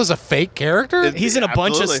 Christian Bale is a fake character? He's in a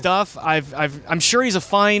bunch of Absolutely. stuff. I'm sure he's a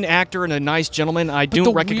fine actor and a nice gentleman. I the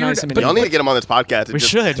don't recognize weird- him. but- in Y'all need to get him on this podcast. We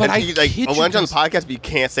should. But I like, kid I you went on the just- podcast, but you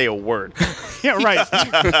can't say a word. Yeah, right.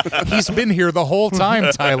 He's been here the whole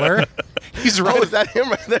time, Tyler. He's right. Oh, is that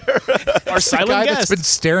him right there? Our the silent guy guest. that's been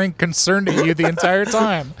staring concerned at you the entire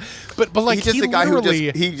time. But like He's just he a guy who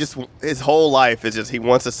literally just his whole life is just he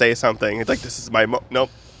wants to say something. It's like this is my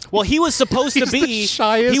nope. Well, he was supposed to he's be. the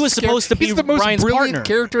shyest He was supposed to be he's the most Brian's brilliant partner.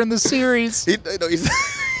 character in the series. He's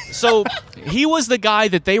So he was the guy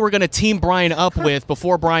that they were going to team Brian up with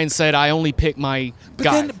before Brian said, "I only pick my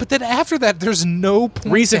guy." But then after that, there's no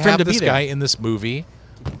point Reason to for him have to be this there. guy in this movie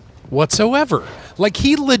whatsoever. Like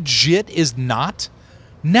he legit is not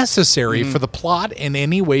necessary Mm-hmm. for the plot in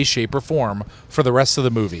any way, shape, or form for the rest of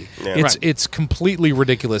the movie. Yeah. It's Right. it's completely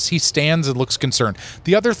ridiculous. He stands and looks concerned.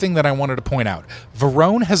 The other thing that I wanted to point out,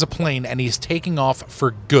 Verone has a plane and he's taking off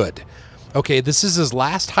for good. Okay, this is his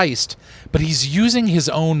last heist, but he's using his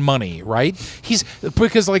own money, right? He's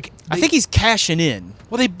because like I think he's cashing in.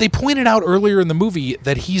 well, they pointed out earlier in the movie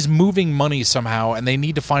that he's moving money somehow, and they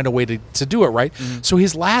need to find a way to do it, right? So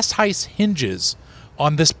his last heist hinges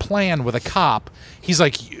on this plan with a cop. He's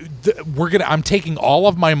like, I'm taking all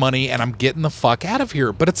of my money and I'm getting the fuck out of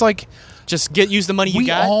here. But it's like, Just use the money you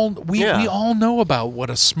got. we all know about what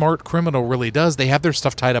a smart criminal really does. They have their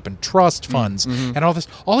stuff tied up in trust funds and all this.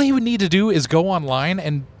 All he would need to do is go online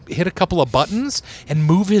and hit a couple of buttons and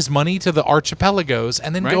move his money to the archipelagos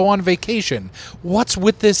and then Right. go on vacation. What's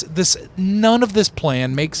with this none of this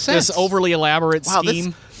plan makes sense. This overly elaborate wow.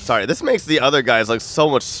 scheme. This makes the other guys look so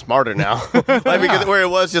much smarter now. Like because where it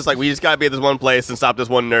was just like we just gotta be at this one place and stop this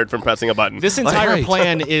one nerd from pressing a button. This Like, entire Right.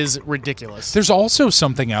 plan is ridiculous. There's also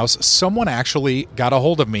something else. Someone actually got a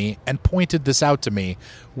hold of me and pointed this out to me,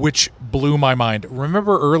 which blew my mind.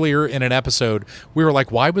 Remember earlier in an episode, we were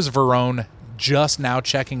like, why was Verone just now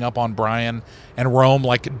checking up on Brian and Rome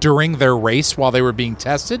like during their race while they were being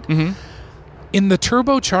tested? Mm-hmm. In the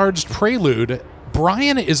turbocharged prelude,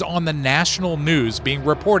 Brian is on the national news being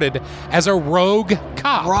reported as a rogue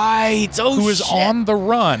cop Right. Oh, who is shit. on the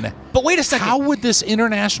run. But wait a second. How would this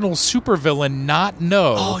international supervillain not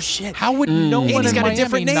know? Oh, shit. How would no And one he's in got Miami a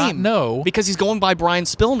different name. not know? Because he's going by Brian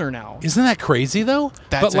Spillner now. Isn't that crazy though?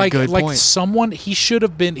 That's but a like, good like point. someone he should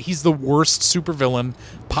have been. He's the worst supervillain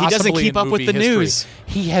possibly. doesn't keep in up with movie the history. news.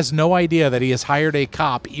 He has no idea that he has hired a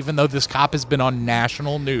cop, even though this cop has been on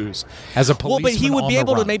national news as a Well, policeman. but he would on be the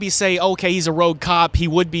able to run. maybe say, okay, he's a rogue cop. He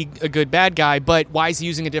would be a good bad guy, but why is he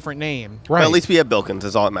using a different name? right. But at least we have Bilkins.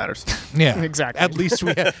 Is all that matters. yeah, Exactly. At least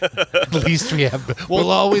we have. At least we have.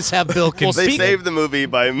 We'll always have Bilkins. They Speak- saved the movie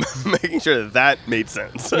by making sure that made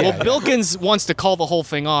sense. Well, Yeah. Bilkins wants to call the whole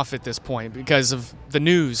thing off at this point because of the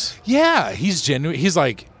news. Yeah, he's genuine. He's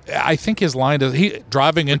like, I think his line is, he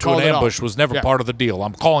driving into an called it ambush off. was never Yeah. part of the deal.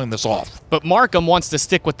 I'm calling this off. But Markham wants to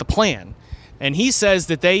stick with the plan. And he says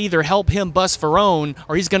that they either help him bust Verone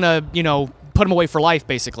or he's going to, put him away for life,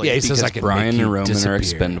 basically. Yeah, he says Because I can Brian make you and Roman disappear. are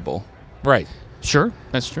expendable. Right. Sure,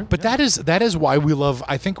 that's true. But that is why we love.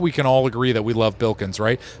 I think we can all agree that we love Bilkins,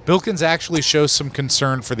 right? Bilkins actually shows some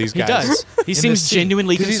concern for these He guys. does. He in seems this scene.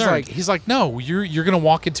 genuinely 'Cause concerned. He's like, no, you're gonna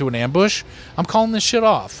walk into an ambush. I'm calling this shit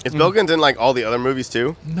off. Is Bilkins in like all the other movies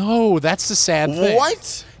too? No, that's the sad thing.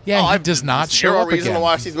 What? Yeah, he I've does not show zero up reason again. to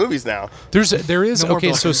watch these movies now. There is No more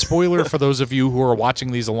okay. So Bilkins. spoiler for those of you who are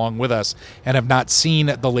watching these along with us and have not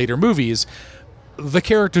seen the later movies. the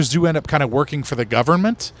characters do end up kind of working for the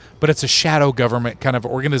government, but it's a shadow government kind of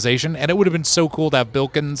organization, and it would have been so cool to have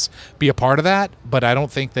Bilkins be a part of that, but I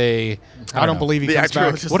don't think they... I don't believe he The comes actor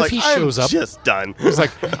back. was just What if like, he shows I'm up? just done. He's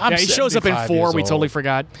like, I'm Yeah, he shows up in 75 4. years We totally old.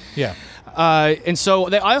 forgot. Yeah. And so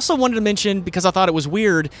I also wanted to mention, because I thought it was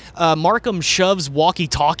weird, Markham shoves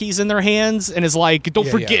walkie-talkies in their hands and is like, don't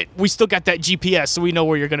Yeah, forget, yeah. we still got that GPS, so we know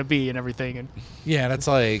where you're going to be and everything. And Yeah, that's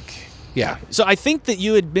like... Yeah. so I think that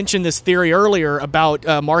you had mentioned this theory earlier about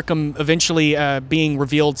Markham eventually being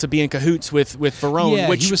revealed to be in cahoots with Verone, Yeah,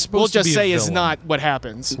 which he was we'll supposed to just be a say is villain. not what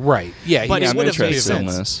happens. Right. Yeah, But he it I'm would have made interested in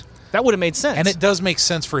sense. this. That would have made sense. And it does make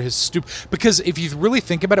sense for his because if you really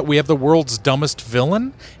think about it, we have the world's dumbest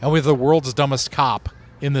villain and we have the world's dumbest cop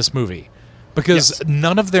in this movie. Because Yes.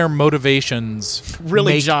 none of their motivations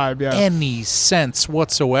Really make jibe, yeah. any sense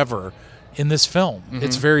whatsoever in this film.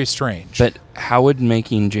 It's very strange. But how would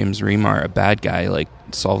making James Remar a bad guy like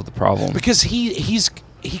solve the problem? because he goes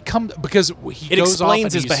It off and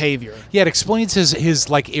explains his he's- behavior. Yeah, it explains his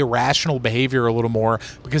like irrational behavior a little more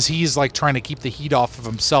because he's like trying to keep the heat off of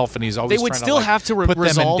himself, and he's always They would trying still to, like, have to put them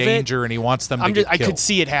resolve in it. danger, and he wants them to I'm get just, I killed. could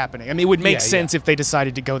see it happening. I mean, it would make Yeah, sense yeah. if they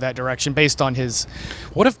decided to go that direction based on his.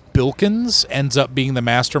 What if Bilkins ends up being the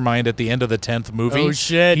mastermind at the end of the 10th movie? Oh,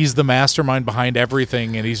 shit. He's the mastermind behind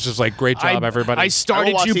everything, and he's just like, "Great job, everybody." I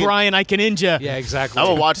started watch you, the- Brian. I can end you. yeah, exactly. I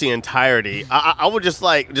would watch the entirety. I would just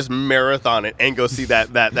marathon it and go see that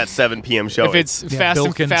 7 p.m. show. If it's Yeah,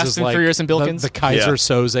 Bilkins Fast is and like Furious and Bilkins. the Kaiser Yeah.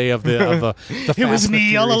 Soze of the It was Fast and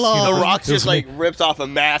me all Furious, along. you know? The Rock It was just like me. rips off a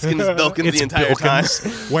mask and is Bilkins It's the entire time.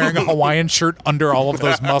 Bilkins wearing a Hawaiian shirt under all of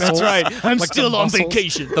those muscles. That's right. I'm Like the still on muscles-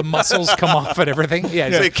 vacation. The muscles come off and everything. Yeah,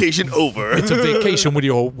 it's like, Vacation over. it's a vacation when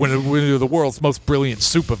you're the world's most brilliant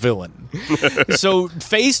supervillain. So,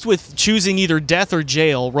 faced with choosing either death or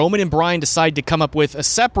jail, Roman and Brian decide to come up with a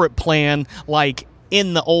separate plan, like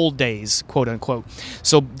in the old days, quote unquote.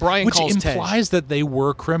 So Brian Which calls Tej. implies that they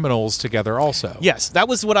were criminals together also. Yes, that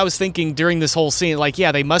was what I was thinking during this whole scene. Like,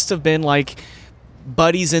 yeah, they must have been like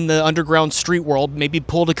buddies in the underground street world, maybe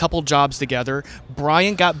pulled a couple jobs together.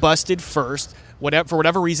 Brian got busted first, for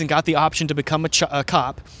whatever reason, got the option to become a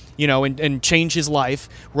cop, and change his life.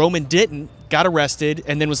 Roman didn't, got arrested,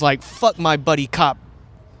 and then was like, fuck my buddy cop,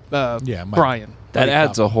 Brian. That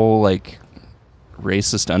adds a whole like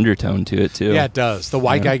racist undertone to it too. Yeah, it does. The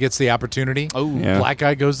white guy gets the opportunity. Oh. Yeah. Black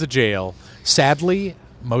guy goes to jail. Sadly,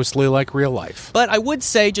 mostly like real life. But I would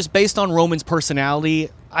say, just based on Roman's personality,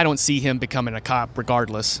 I don't see him becoming a cop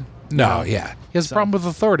regardless. No, yeah. He has a problem with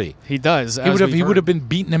authority. He does. He would have been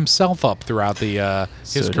beating himself up throughout the his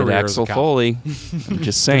So did career as Axel a cop. Foley. I'm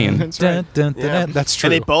just saying. Dun, dun, dun, dun. That's true.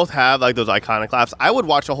 And they both have like those iconic laughs. I would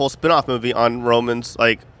watch a whole spin-off movie on Roman's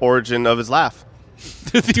like origin of his laugh.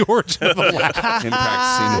 The origin of the laugh. Him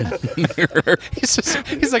practicing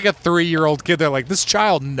it. He's like a 3-year-old kid. They're like, this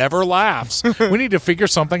child never laughs. We need to figure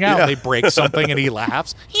something out. Yeah. They break something and he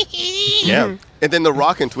laughs. Yeah. And then the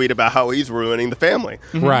Rock can tweet about how he's ruining the family.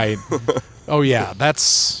 Right. Oh yeah,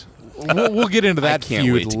 that's. We'll get into I that can't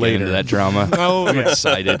feud wait to later. get into that drama. Oh, I'm yeah.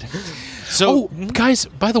 excited. So, Guys,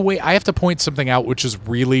 by the way, I have to point something out, which is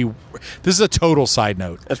really. This is a total side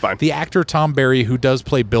note. That's fine. The actor Tom Barry, who does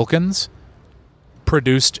play Bilkins,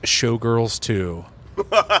 produced Showgirls 2.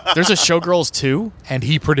 there's a Showgirls 2? And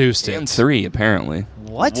he produced And it. 3, apparently.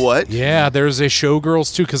 What? What? Yeah, there's a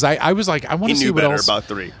Showgirls 2 because I was like, I want He to see knew what better else. about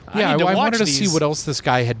 3. Yeah, need to I watch wanted to see these. what else this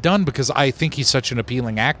guy had done because I think he's such an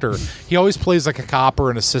appealing actor. He always plays like a cop or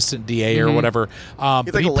an assistant DA or whatever. He's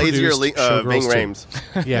But like he a lazier produced Showgirls Ving 2.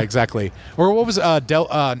 Rhames. Yeah, exactly. Or what was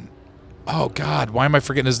oh God, why am I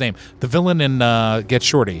forgetting his name? The villain in Get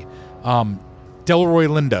Shorty, Delroy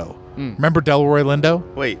Lindo. Remember Delroy Lindo?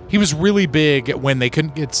 Wait. He was really big when they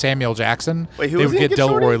couldn't get Samuel Jackson. Wait, who they was would he in get Get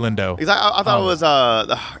Delroy Shorty? Lindo. He's like, I thought it was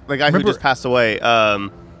the guy who remember- just passed away.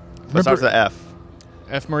 What starts with the F?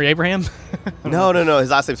 F. Murray Abraham? No. His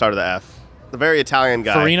last name started with the F. The very Italian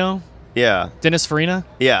guy. Farina? Yeah. Dennis Farina?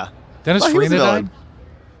 Yeah. Dennis Oh, he was Farina the villain. died?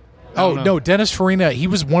 Oh, know. no, Dennis Farina, he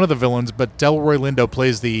was one of the villains, but Delroy Lindo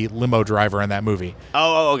plays the limo driver in that movie.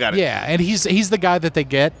 Oh, got it. Yeah, and he's the guy that they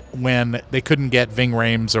get when they couldn't get Ving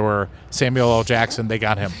Rhames or Samuel L. Jackson. They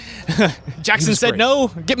got him. Jackson was said great. no.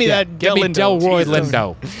 Get me that Get me Lindo. Delroy Jesus.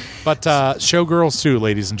 Lindo. But Showgirls 2,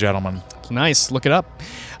 ladies and gentlemen. Nice. Look it up.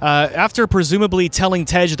 After presumably telling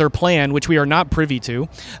Tej their plan, which we are not privy to,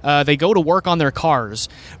 they go to work on their cars.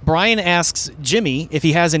 Brian asks Jimmy if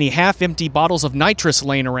he has any half-empty bottles of nitrous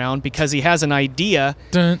laying around because he has an idea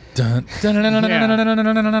Dun, dun, dun, dun, dun, dun, dun, dun,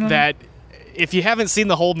 dun, dun, dun. that if you haven't seen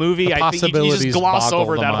the whole movie, The I think you just possibilities gloss boggle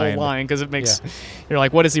over the that mind. whole line because it makes you're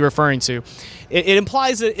like, what is he referring to? It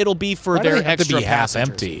implies that it'll be for Why do their they have to extra be half passengers.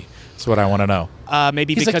 empty? That's what I want to know.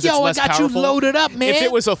 Maybe He's because like, it's yo, less I got powerful. you loaded up, man. If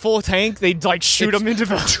it was a full tank, they'd like shoot It's him into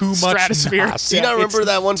the too much stratosphere. NOS. Do you not remember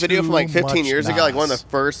that one video too from like 15 much years ago? Like one of NOS. the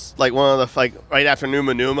first, like one of the like right after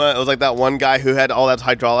Numa Numa. It was like that one guy who had all that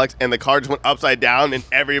hydraulics, and the car just went upside down, and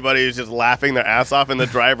everybody was just laughing their ass off, and the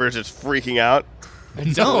driver is just freaking out.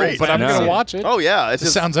 No, great. but I'm No. going to watch it. Oh yeah, it's It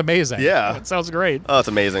just sounds amazing. yeah. That sounds great. Oh, it's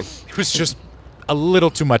amazing. It was just a little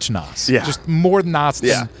too much NOS. Yeah. Just more NOS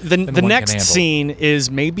Yeah. than The one can next handle. scene is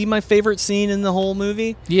maybe my favorite scene in the whole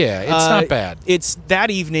movie. Yeah, it's not bad. It's that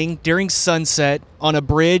evening during sunset on a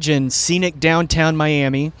bridge in scenic downtown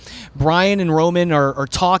Miami. Brian and Roman are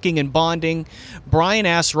talking and bonding. Brian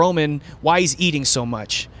asks Roman why he's eating so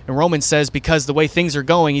much. And Roman says because the way things are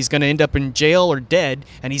going, he's going to end up in jail or dead,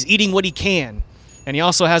 and he's eating what he can. And he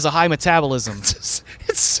also has a high metabolism.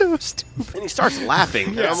 It's so stupid. And he starts laughing,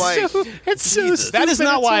 and I'm like, It's so Jesus. stupid. That is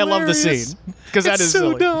not It's why I love the hilarious. scene. Because that It's is so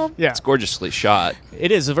silly. dumb. Yeah, It's gorgeously shot.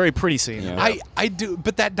 it is a very pretty scene. Yeah. I do,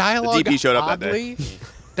 but that dialogue DP showed up that day.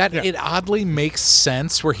 oddly, it oddly makes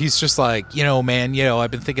sense where he's just like, man, I've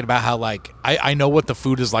been thinking about how like I know what the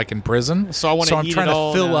food is like in prison, So I wanna I'm eat trying it to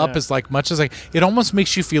all fill now, up yeah. as like much as it almost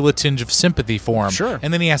makes you feel a tinge of sympathy for him. Sure.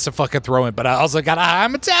 And then he has to fucking throw it, but I also got a high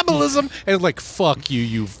metabolism, and like fuck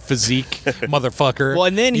you physique motherfucker. Well,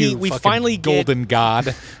 and then You we fucking finally get- golden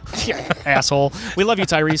god. Asshole. We love you,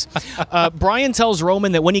 Tyrese. Brian tells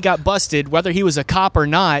Roman that when he got busted, whether he was a cop or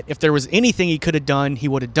not, if there was anything he could have done, he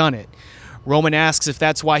would have done it. Roman asks if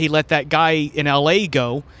that's why he let that guy in L.A.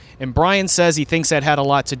 go, and Brian says he thinks that had a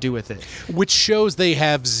lot to do with it. Which shows they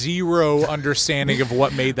have zero understanding of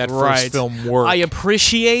what made that first film work. I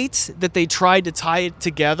appreciate that they tried to tie it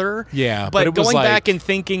together. Yeah, but but it was going back like- and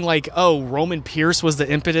thinking like, oh, Roman Pierce was the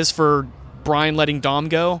impetus for Brian letting Dom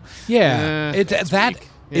go. Yeah, It's weak.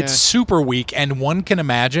 Yeah. It's super weak, and one can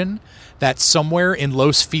imagine that somewhere in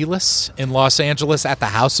Los Feliz in Los Angeles at the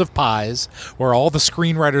House of Pies, where all the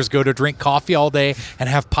screenwriters go to drink coffee all day and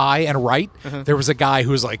have pie and write, there was a guy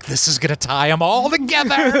who was like, "This is gonna tie them all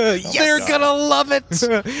together. They're gonna love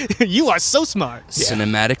it." You are so smart.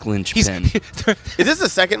 Cinematic linchpin. is this the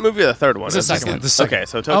second movie or the third one? It's the second one. The second. Okay,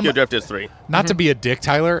 so Tokyo Drift is 3. Not to be a dick,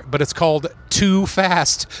 Tyler, but it's called Too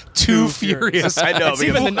Fast, Too Furious. I know, It's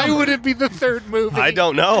even because the Why would it be the third movie? I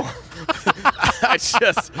don't know. I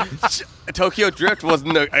just Tokyo Drift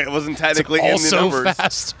wasn't technically in the Also numbers.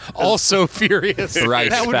 fast, also furious. Thrice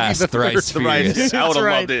That would fast, be the thrice third. Right. furious. I would have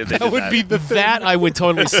right. loved it if they That did would be the third. That I would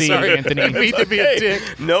totally see, Sorry, Anthony. I mean to be a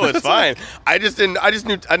dick. No, it's fine. I just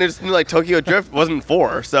knew like Tokyo Drift wasn't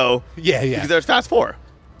 4, so Yeah. because there's Fast 4.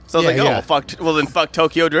 So I was Yeah, like, yeah. oh fuck. Well then, fuck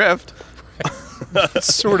Tokyo Drift.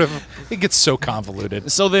 It's sort of. It gets so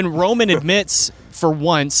convoluted. So then Roman admits for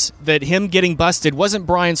once that him getting busted wasn't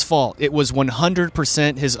Brian's fault. It was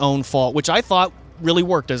 100% his own fault, which I thought really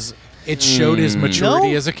worked as It showed his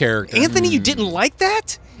maturity No. as a character. Anthony, you didn't like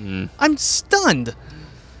that? I'm stunned.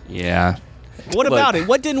 Yeah. What Look. about it?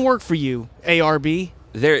 What didn't work for you, ARB?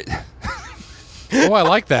 There. Oh, I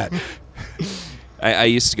like that. I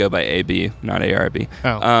used to go by AB, not ARB.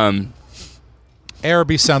 Oh.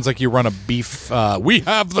 ARB sounds like you run a beef. We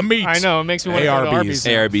have the meat. I know, it makes me want to go to ARBs. Arby's.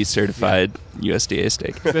 ARB certified USDA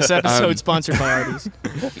steak. This episode sponsored by Arby's.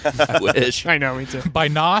 I wish. I know, me too. By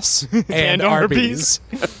Nos and, And Arby's.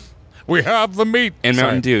 We have the meat. And Sorry.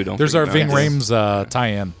 Mountain Dew. Don't There's our forget Ving Mountain Rhames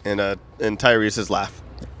tie-in. And Tyrese's laugh.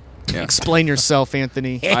 Dew. Yeah. Explain yourself,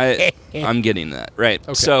 Anthony. I'm getting that. Right.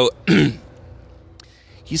 So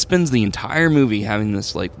he spends the entire movie having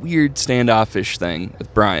this like weird standoffish thing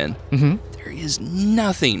with Brian. Mm-hmm. There is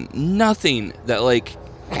nothing that like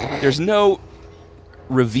there's no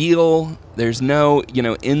reveal, there's no,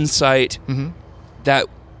 insight that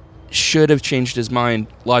should have changed his mind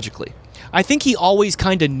logically. I think he always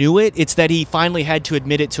kind of knew it. It's that he finally had to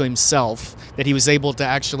admit it to himself that he was able to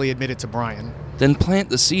actually admit it to Brian. Then plant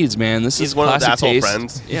the seeds, man. This He's is one of those classic asshole taste.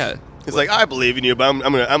 friends. Yeah. He's like, I believe in you, but I'm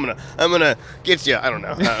gonna get you. I don't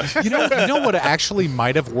know. You know what actually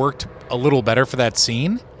might have worked a little better for that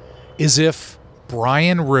scene is if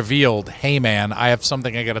Brian revealed, "Hey man, I have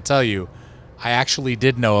something I got to tell you. I actually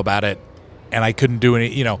did know about it and I couldn't do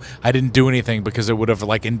any, I didn't do anything because it would have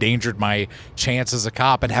like endangered my chance as a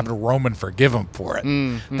cop," and having Roman forgive him for it.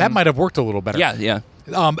 That might have worked a little better. Yeah.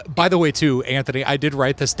 By the way, too, Anthony, I did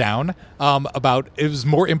write this down about it was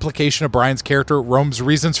more implication of Brian's character, Rome's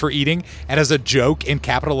reasons for eating, and as a joke in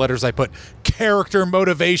capital letters, I put character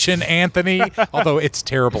motivation, Anthony. Although it's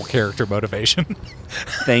terrible character motivation.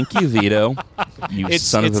 Thank you, Vito. You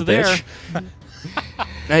son of a there. bitch.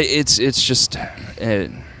 It's just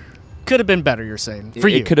Could have been better, you're saying, for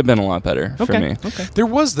you. It could have been a lot better for me. Okay. There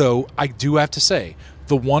was, though, I do have to say,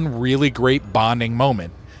 the one really great bonding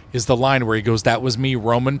moment is the line where he goes, "That was me,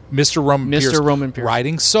 Mr. Roman Pierce,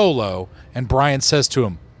 riding solo," and Brian says to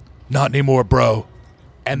him, "Not anymore, bro."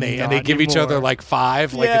 And they give each other like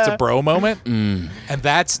five, like it's a bro moment, and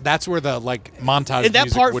that's where the like montage. And that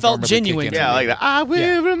music part would felt normally genuine. kick in. Yeah, like that. I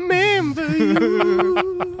will remember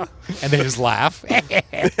you. And they just laugh.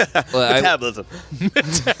 Metabolism.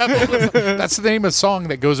 That's the name of the song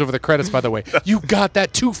that goes over the credits, by the way. You got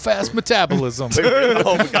that too fast metabolism.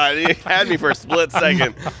 Oh my god, you had me for a split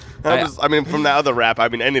second. I mean, from that other rap, I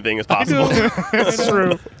mean, anything is possible. That's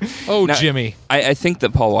true. Oh, Now, Jimmy. I think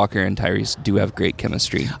that Paul Walker and Tyrese do have great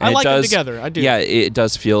chemistry. I And like it them does, together. I do. Yeah, it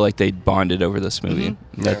does feel like they bonded over this movie.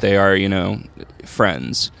 That they are,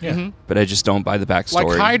 friends. Yeah. But I just don't buy the backstory.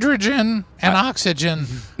 Like hydrogen and oxygen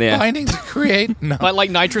Yeah. binding to create. No. But like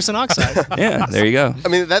nitrous and oxide. Yeah, there you go. I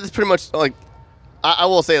mean, that is pretty much like I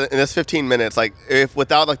will say that in this 15 minutes, like if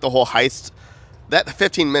without like the whole heist, that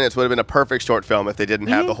 15 minutes would have been a perfect short film if they didn't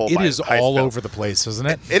have the whole. It is heist all film. over the place, isn't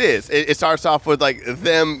it? It is. It starts off with like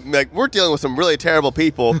them, like we're dealing with some really terrible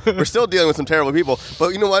people. We're still dealing with some terrible people, but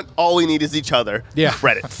you know what? All we need is each other. Yeah.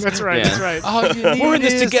 Credits. That's right. Yeah. That's right. All you need We're in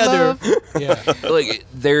this is together. love. Yeah. Like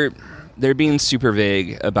they're being super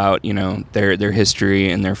vague about their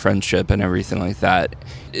history and their friendship and everything like that.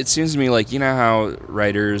 It seems to me like how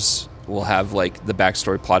writers will have like the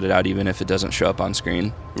backstory plotted out even if it doesn't show up on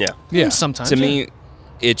screen. Yeah. Yeah. Sometimes. To me,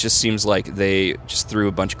 it just seems like they just threw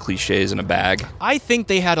a bunch of cliches in a bag. I think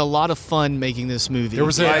they had a lot of fun making this movie. There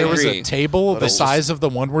was I a agree. table the There's size of the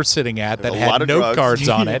one we're sitting at that a lot had of note drugs. cards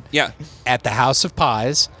on it. Yeah. At the House of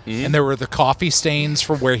Pies, and there were the coffee stains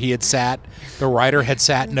from where he had sat. The writer had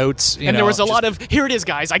sat notes, and there was a lot of, here it is,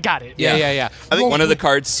 guys, I got it. Yeah. I think one of the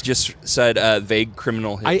cards just said vague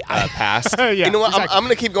criminal past. Yeah, You know what? exactly. I'm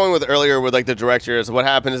going to keep going with earlier with like the directors. What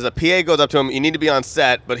happens is the PA goes up to him. You need to be on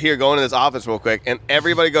set, but here, go into this office real quick. And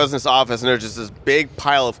everybody goes in this office, and there's just this big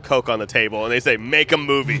pile of Coke on the table, and they say, "Make a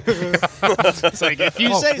movie." It's like, if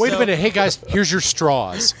you say wait so. a minute. Hey, guys, here's your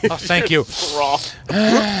straws. Oh, thank you. Raw.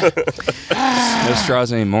 No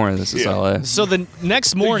straws anymore. This is LA. So the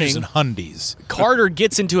next They're morning, using Hundies. Carter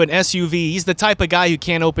gets into an SUV. He's the type of guy who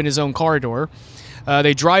can't open his own car door.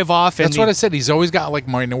 They drive off, and That's what I said. He's always got like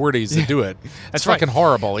minorities that do it. That's right. fucking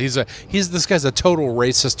horrible. This guy's a total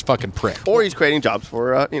racist fucking prick. Or he's creating jobs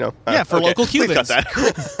for for local please Cubans. cut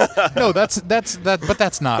that. No, but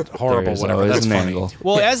that's not horrible. There's Whatever. always That's an funny. angle.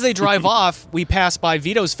 Well, as they drive off, we pass by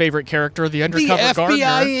Vito's favorite character, the The undercover FBI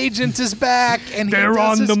gardener. agent is back, and They're he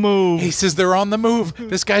does on the move. He says they're on the move.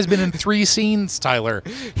 This guy's been in 3 scenes, Tyler.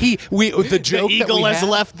 The The joke that eagle we has had,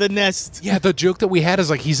 left the nest. Yeah, the joke that we had is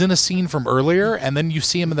like he's in a scene from earlier, and then you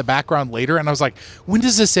see him in the background later, and I was like, when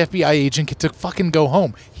does this FBI agent get to fucking go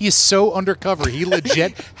home? He is so undercover. He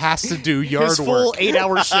legit has to do yard His full work.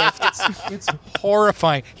 8-hour shift. It's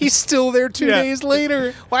horrifying. He's still there 2 Yeah. days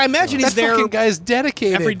later. Well, I imagine he's That there fucking guy's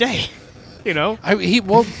dedicated every day. If If you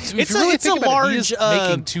really it's a think about it, he large is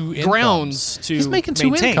making 2 incomes. grounds to He's making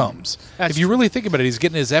 2 maintain. incomes. That's If you really think about it, he's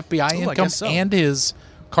getting his FBI I income guess so. and his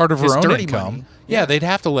Carter His Verone dirty income. money. Yeah, they'd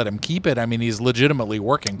have to let him keep it. I mean, he's legitimately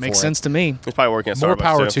working Makes for sense to me. He's probably working at it. More Starbucks,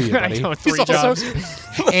 power too. to you, I buddy. know, He's 3 also-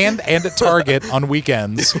 and at Target on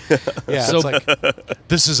weekends. Yeah, So- it's like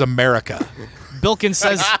this is America. Bilkins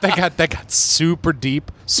says, That got super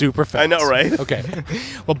deep, super fast. I know, right? Okay.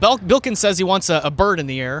 well, Bilkins says he wants a bird in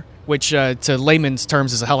the air, which to layman's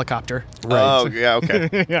terms is a helicopter. Right. Oh, yeah, okay.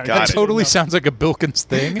 Yeah, That Got it. totally sounds like a Bilkins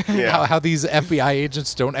thing. Yeah. How these FBI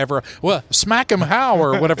agents don't ever smack him how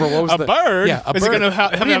or whatever. What was A bird? Yeah, a Is bird. he going to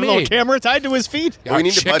have What do you a little mean? camera tied to his feet? Well, we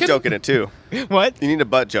need a butt Chicken? joke in it, too. What? You need a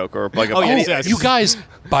butt joke or like a Oh, any- yes. You guys,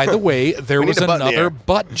 by the way, there We need was a butt in the another air.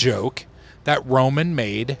 butt joke that Roman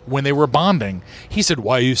made when they were bonding. He said,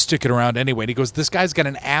 "Why are you sticking around anyway?" And he goes, "This guy's got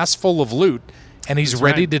an ass full of loot, and he's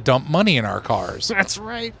ready right. to dump money in our cars." That's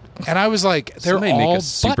right. And I was like, "They're Somebody all make a butt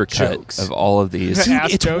super cut jokes." of all of these. Dude,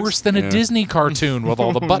 Ass it's jokes? worse than a Disney cartoon with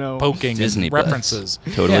all the butt no. poking Disney and butts. references.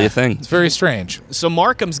 Totally a thing. It's very strange. So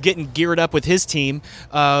Markham's getting geared up with his team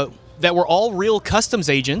that were all real customs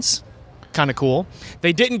agents. Kind of cool.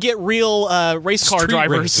 They didn't get real race car Street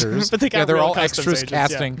drivers, racers. but they got they're real all customs extras agents, yeah.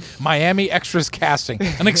 casting. Miami extras casting.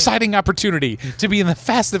 An exciting opportunity to be in the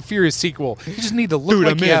Fast and Furious sequel. You just need to look Dude,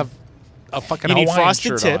 like I'm you in. have a fucking You need Hawaiian frosted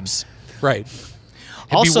shirt tips. on. Right.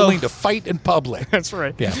 And Also- be willing to fight in public. That's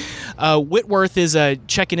right. Yeah. Whitworth is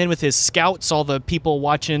checking in with his scouts, all the people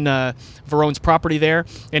watching Verone's property there,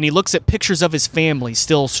 and he looks at pictures of his family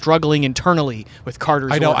still struggling internally with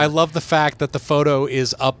Carter's I know. order. I love the fact that the photo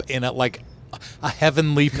is up in a, like a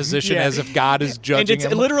heavenly position, Yeah. as if God is judging and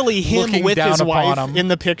it's him. literally him looking with down his upon wife him. in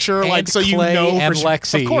the picture, And like so you Clay know and for sure.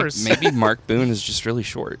 Lexi. Of course. Maybe Mark Boone is just really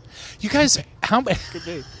short. You guys,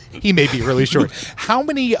 he may be really short. How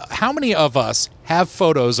many of us have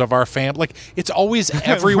photos of our family? Like, it's always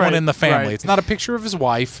everyone Right, in the family. right. It's not a picture of his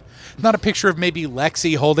wife, not a picture of maybe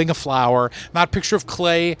Lexi holding a flower, not a picture of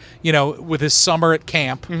Clay, with his summer at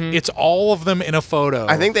camp. Mm-hmm. It's all of them in a photo.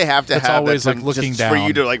 I think they have to It's have always that like looking just down for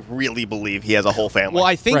you to like really believe he has a whole family. Well,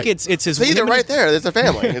 I think Right. it's his. see, they're him and right there. There's a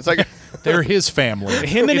family. It's like They're his family.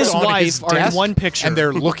 Him and It's his on wife are in desk, one picture. and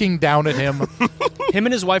they're looking down at him. Him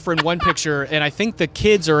and his wife are in one picture, and I think the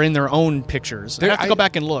kids are in their own pictures. I have to go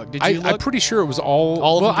back and look. Did you look? I'm pretty sure it was all.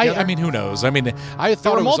 All of well, them together? I mean, who knows? I mean, I thought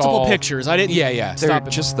There were it was multiple all- pictures. I didn't. Yeah, yeah. They're Stop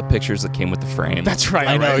it. just the pictures that came with the frame. That's right.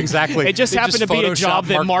 I know right. exactly. It just They happened to be a job photoshopped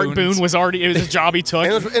that Mark Boone Boone's- was already. It was a job he took.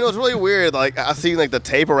 and it was really weird. Like I seen like the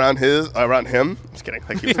tape around him. Just kidding.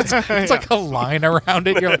 Like, It's like a line around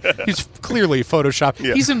it. You're like, he's clearly photoshopped.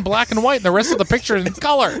 Yeah. He's in black and white, and the rest of the picture is in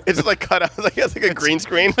color. it's just like cut out. Like it's like a green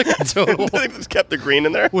screen. total- They just kept the green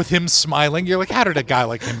in there. With him smiling, you're like, how did a guy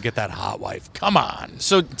like him get that hot wife? Come on.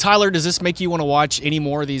 So, Tyler, does this make you want to watch any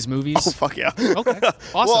more of these movies? Oh fuck yeah. Okay.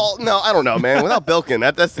 Awesome. Well, no, I don't know, man. Without Bilkin,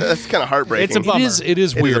 that's kind of heartbreaking. It's a bummer. It is It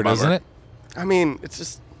is a weird, bummer. isn't it? I mean, it's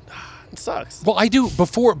just it sucks. Well, I do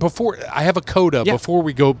before I have a coda Yeah. before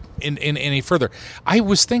we go in any further. I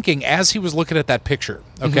was thinking as he was looking at that picture,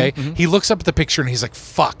 okay? He looks up at the picture and he's like,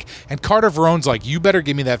 fuck. And Carter Verone's like, you better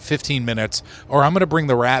give me that 15 minutes or I'm going to bring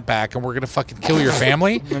the rat back and we're going to fucking kill your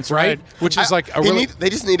family. That's right. right. Which is like a really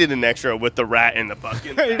They just needed an extra with the rat and the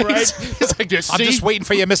fucking. He's like, I'm just waiting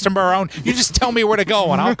for you, Mr. Barone. You just tell me where to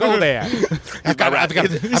go, and I'll go there. I've got rat- a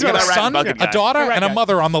he's my rat son, bucket guy. a daughter, Rat and a guy.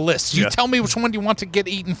 mother on the list. You Yeah. tell me which one you want to get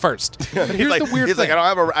eaten first. But He's here's like, the weird he's thing. like,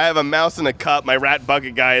 I have a mouse in a cup. My rat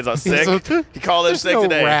bucket guy is sick. like, He called in There's sick no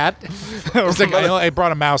today. rat. He's like, I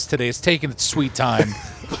brought a mouse today. It's taking its sweet time.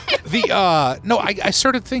 I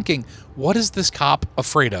started thinking, what is this cop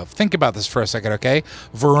afraid of? Think about this for a second, okay?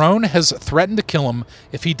 Verone has threatened to kill him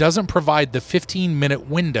if he doesn't provide the 15-minute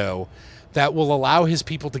window that will allow his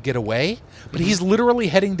people to get away. But he's literally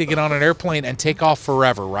heading to get on an airplane and take off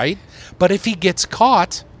forever, right? But if he gets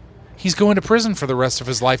caught, he's going to prison for the rest of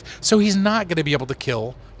his life, so he's not going to be able to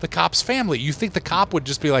kill the cop's family. You think the cop would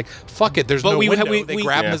just be like, fuck it, there's But no we- window. we- they we-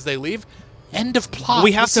 grab him Yeah. as they leave. End of plot.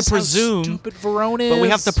 We have This to is how presume- stupid Verone is. But we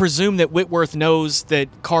have to presume that Whitworth knows that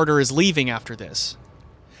Carter is leaving after this.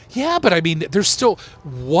 Yeah, but I mean, there's still...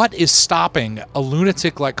 What is stopping a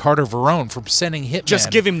lunatic like Carter Verone from sending hitmen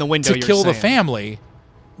Just give him the window, to you're kill the saying. family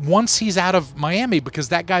once he's out of Miami, because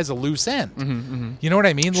that guy's a loose end. You know what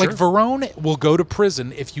I mean? Like, Sure. Verone will go to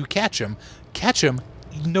prison if you catch him.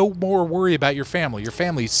 No more worry about your family. Your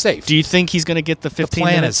family's safe. Do you think he's going to get the 15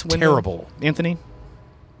 plan minutes is window? terrible. Anthony?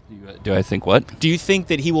 Do I think what? Do you think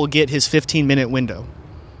that he will get his 15-minute window?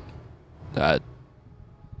 Uh,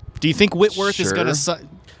 Do you think Whitworth is Sure. going to...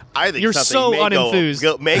 I think You're something so may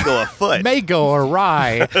unenthused. may go afoot. May go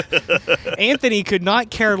awry. Anthony could not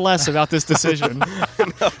care less about this decision.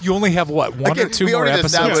 You only have, what, one Again, or two we more already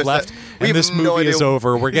episodes established left, that we and have this no movie is idea-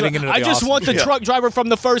 over. We're getting into the I just awesome want the bit. truck driver from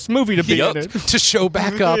the first movie to be Yup. in it. to show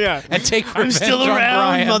back up Yeah. and take I'm revenge still on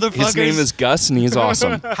around, Brian. motherfuckers. his name is Gus, and he's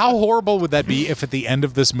awesome. How horrible would that be if at the end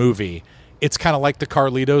of this movie it's kind of like the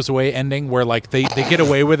Carlitos Way ending where like they get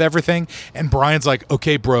away with everything and Brian's like,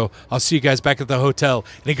 okay, bro, I'll see you guys back at the hotel.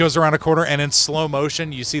 And he goes around a corner and in slow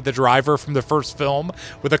motion you see the driver from the first film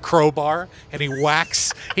with a crowbar and he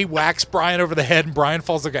whacks Brian over the head and Brian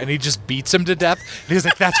falls and he just beats him to death. And he's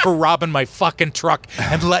like, that's for robbing my fucking truck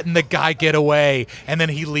and letting the guy get away. And then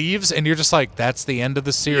he leaves and you're just like, that's the end of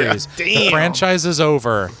the series. Yeah. The Damn. franchise is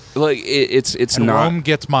over. Like it's And not. Rome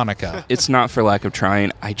gets Monica. It's not for lack of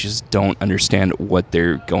trying. I just don't understand what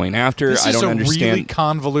they're going after. This I is don't a understand. really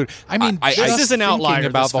convoluted. I mean, I- just This is an thinking outlier,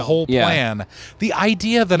 about this the film. whole Yeah. plan. The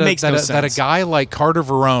idea that Makes no that a sense. guy like Carter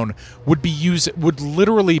Verone would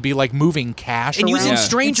literally be like moving cash And around. using Yeah.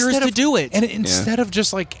 strangers Instead to of- do it. and instead of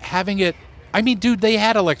just like having it. I mean, dude, they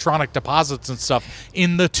had electronic deposits and stuff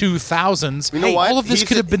in the 2000s. You know what? All of this He's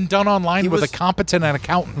could have been done online he with a was- competent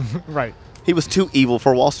accountant. Right. He was too evil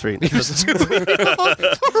for Wall Street. He's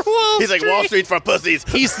like Wall Street's for pussies.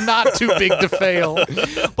 He's not too big to fail.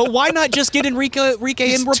 But why not just get Enrique and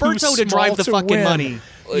He's too Roberto to drive the small to fucking win. money?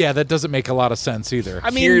 Yeah, that doesn't make a lot of sense either. I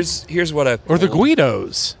mean, here's what I or the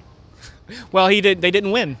Guidos. well, they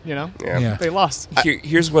didn't win, you know? Yeah. They lost.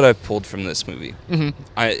 Here's what I've pulled from this movie.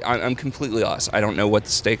 I'm completely lost. I don't know what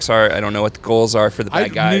the stakes are. I don't know what the goals are for the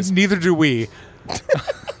bad guys. Neither do we.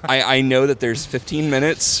 I know that there's 15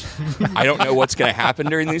 minutes. I don't know what's going to happen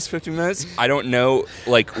during these 15 minutes. I don't know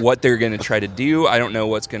like what they're going to try to do. I don't know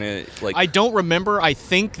what's going to like. I don't remember. I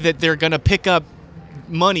think that they're going to pick up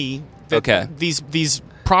money that these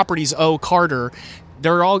properties owe Carter.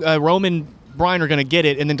 They're all Rome and Brian are going to get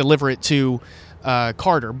it and then deliver it to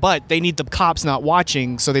Carter, but they need the cops not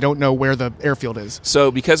watching so they don't know where the airfield is.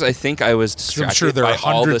 So because I think I was distracted I'm sure there by are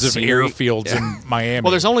hundreds of scenery- airfields in Miami.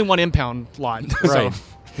 Well, there's only one impound lot. right. So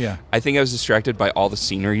Yeah. I think I was distracted by all the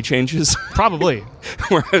scenery changes, probably.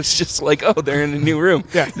 where I was just like, "Oh, they're in a new room."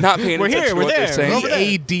 Yeah. Not paying We're attention here, to we're what there, they're saying. over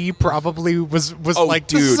there. The AD probably was Oh, like,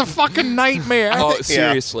 this is dude. a fucking nightmare. Oh, Yeah.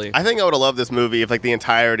 seriously. I think I would have loved this movie if like the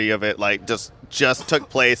entirety of it like just took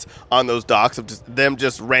place on those docks of just them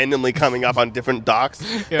just randomly coming up on different docks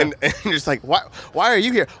and just like why are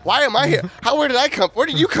you here? Why am I here? Where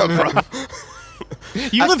did you come from?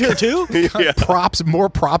 You live here too? Yeah. More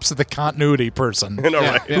props to the continuity person I know,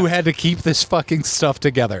 right? who had to keep this fucking stuff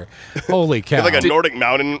together. Holy cow. Like a Nordic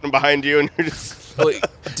mountain behind you, and you're just Like,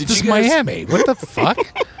 did This is you guys, Miami. What the fuck?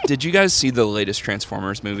 Did you guys see the latest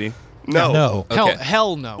Transformers movie? No. Okay.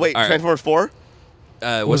 Hell no. Wait, All right. Transformers 4?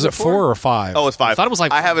 Was it 4 or 5? Oh, it's 5. I thought it was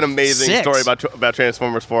like I have an amazing 6. story about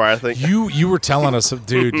Transformers 4. I think. You were telling us,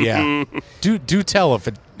 dude. Yeah, do tell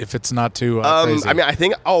if it's not too crazy. I mean, I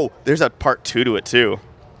think. Oh, there's a part 2 to it too.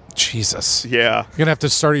 Jesus, Yeah. you're gonna have to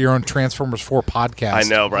start your own Transformers 4 podcast. I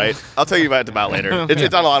know, right? I'll tell you about later.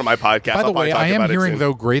 It's on a lot of my podcasts. By the I'll probably way, talk I am about it hering soon.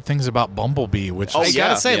 though great things about Bumblebee, which Oh, is I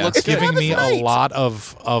gotta yeah. say, it Yeah. looks It's good. giving me a lot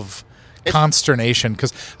of consternation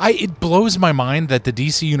because it blows my mind that the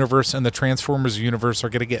DC universe and the Transformers universe are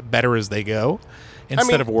going to get better as they go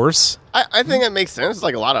instead of worse. I think it makes sense.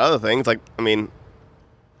 Like a lot of other things. Like I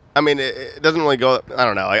mean, it doesn't really go. I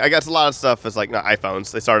don't know. Like, I guess a lot of stuff is like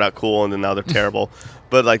iPhones. They started out cool and then now they're terrible.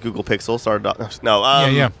 But like Google Pixel started out. No.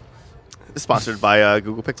 Yeah. Sponsored by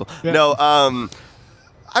Google Pixel. Yeah. No.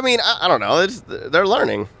 I mean, I don't know. They're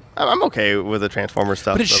learning. I'm okay with the Transformers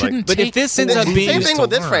stuff. But it shouldn't. But if take this ends up movies being- Same thing to with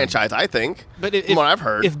this learn. franchise. I think. But from what I've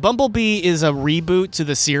heard. if Bumblebee is a reboot to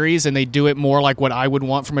the series and they do it more like what I would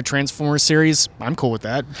want from a Transformers series, I'm cool with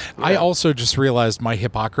that. I also just realized my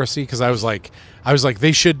hypocrisy because I was like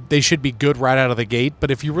they should be good right out of the gate.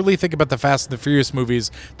 But if you really think about the Fast and the Furious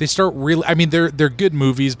movies, they start really. I mean, they're good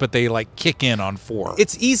movies, but they like kick in on 4.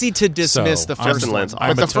 It's easy to dismiss So, the I'm- first one, Lance, but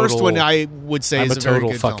I'm the a first total- one I would say I'm is a very total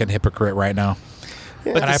good fucking film. hypocrite right now.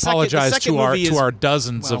 But And I the second- the apologize second to our movie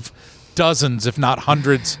is- dozens, if not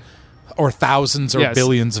hundreds, or thousands or Yes.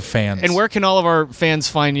 billions of fans. And where can all of our fans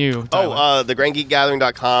find you? Tyler?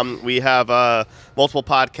 thegrandgeekgathering.com. We have multiple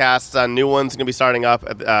podcasts. New one's going to be starting up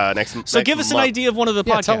next month. So give us an idea of one of the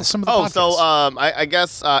yeah, podcasts. tell us some of the Oh, podcasts. so I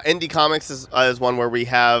guess Indie Comics is one where we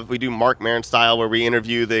do Mark Maron style, where we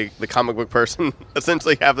interview the comic book person,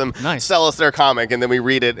 essentially have them Nice. sell us their comic, and then we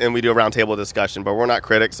read it and we do a roundtable discussion. But we're not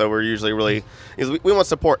critics, so we're usually really we want to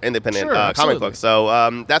support independent Sure, comic absolutely. books.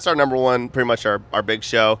 So that's our number one, pretty much our big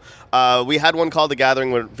show. We had one called The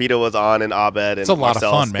Gathering where Vito was on and Abed and It's a lot of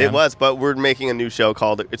Marcellus. fun, man. It was, but we're making a new show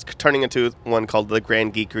called. It's turning into one called The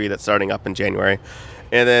Grand Geekery that's starting up in January,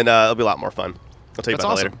 and then it'll be a lot more fun. I'll tell you That's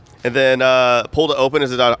about awesome. that later. And then Pull to Open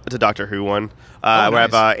is a Doctor Who one. Oh, We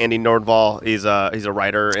have nice. Andy Nordval. He's a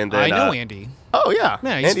writer, and then I know Andy. Oh yeah,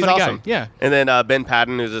 Yeah, he's a Andy's funny guy. awesome. Yeah. And then Ben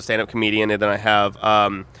Patton, who's a stand-up comedian, and then I have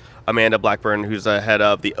Amanda Blackburn, who's the head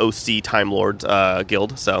of the OC Time Lords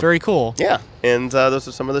Guild. So Very cool. yeah, and those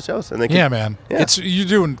are some of the shows. And they yeah, man, Yeah. you're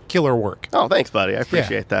doing killer work. Oh, thanks, buddy. I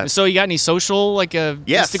appreciate that. So you got any social, like Yes.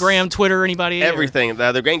 Instagram, Twitter, anybody? Everything.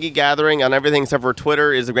 The Grand Geek Gathering on everything except for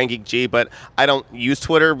Twitter is the Grand Geek G, but I don't use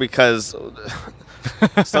Twitter because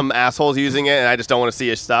some asshole's using it and I just don't want to see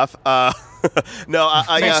his stuff. No,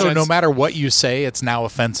 So no matter what you say, it's now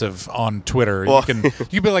offensive on Twitter. Well-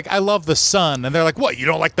 You'd be like, "I love the sun," and they're like, "What? You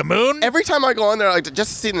don't like the moon?" every time I go on there, like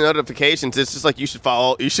just to see the notifications, it's just like you should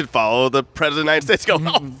follow the president of the United States. Go,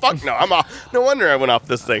 oh fuck no, I'm off. No wonder I went off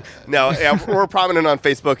this thing. No, yeah, we're prominent on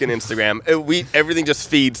Facebook and Instagram. Everything just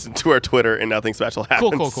feeds to our Twitter and nothing special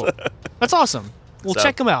happens. Cool. That's awesome. Well, So-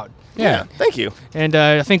 check them out. yeah. Thank you. And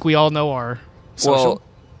I think we all know our social. Well,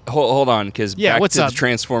 hold on, because Yeah, back what's to up? the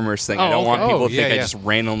Transformers thing. Oh, I don't want okay. people Oh, to think yeah, I yeah. just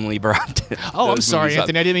randomly brought Oh, I'm those sorry, movies up.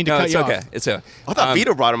 Anthony. I didn't mean to No, cut it's you okay. off. It's okay. I thought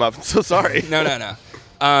Vito brought him up. I'm so sorry. No.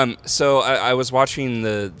 So I was watching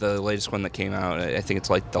the latest one that came out. I think it's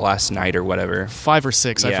like the last night or whatever. 5 or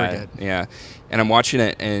 6, I forget. Yeah. And I'm watching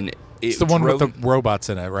it, and It's the one with the robots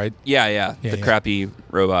in it, right? Yeah, Yeah, the yeah. crappy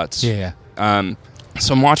robots. Yeah.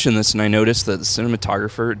 So I'm watching this, and I noticed that the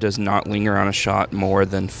cinematographer does not linger on a shot more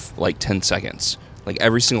than like 10 seconds. Like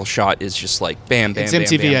every single shot is just like bam, bam, It's bam,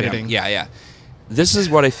 MTV bam, bam. editing. Yeah. This is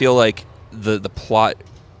what I feel like the plot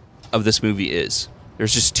of this movie is.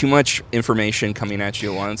 There's just too much information coming at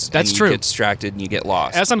you at once. That's and true. You get distracted and you get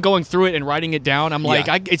lost. As I'm going through it and writing it down, I'm like,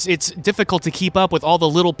 Yeah. it's difficult to keep up with all the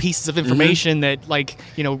little pieces of information that, like,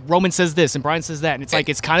 Roman says this and Brian says that, and it's like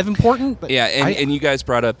it's kind of important. But Yeah, and you guys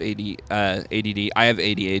brought up ADD. I have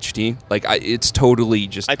ADHD. Like, it's totally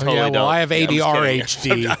just. I totally don't. I have Yeah, I'm just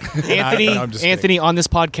kidding. ADRHD. Anthony, on this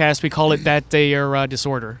podcast, we call it that dare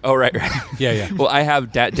disorder. Oh, right. Yeah. Well, I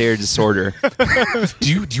have that dare disorder.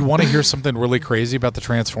 Do you want to hear something really crazy about the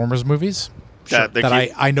Transformers movies? That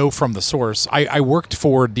I know from the source. I worked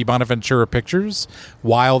for Di Bonaventura Pictures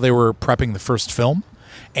while they were prepping the first film,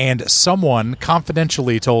 and someone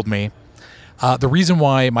confidentially told me the reason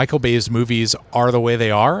why Michael Bay's movies are the way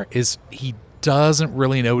they are is he doesn't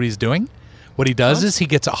really know what he's doing. What he does is he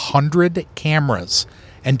gets 100 cameras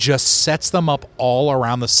and just sets them up all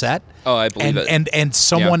around the set. Oh, I believe it. And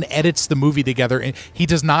someone edits the movie together. And he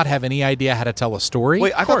does not have any idea how to tell a story.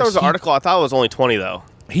 Wait, I thought there was an article. I thought it was only 20 though.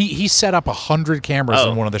 He set up 100 cameras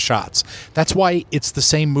in one of the shots. That's why it's the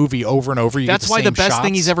same movie over and over. That's why the best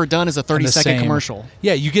thing he's ever done is a 30-second commercial.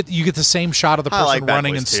 Yeah, you get the same shot of the I person like Bad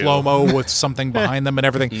running Boys in 2. slow-mo with something behind them and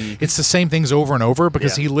everything. It's the same things over and over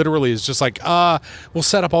because Yeah. he literally is just like, we'll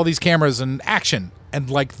set up all these cameras and action. And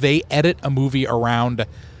like they edit a movie around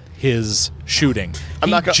his shooting.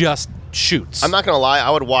 He just shoots. I'm not gonna lie. I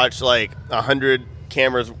would watch like 100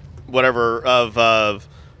 cameras, whatever of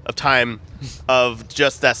time of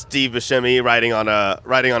just that Steve Buscemi riding on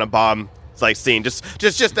a bomb like scene. Just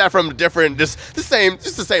that from different, just the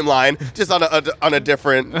same line, just on a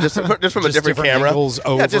different, just from a Just different camera, angles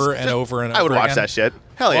over just- and over and I would over watch again. that shit.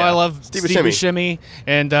 Hell yeah! Well, I love Steve Buscemi,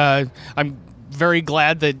 and I'm very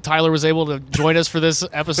glad that Tyler was able to join us for this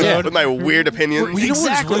episode. With my weird opinions. You know what's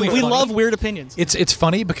Exactly. really We funny? love weird opinions. It's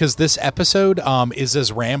funny because this episode is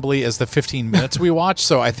as rambly as the 15 minutes we watched,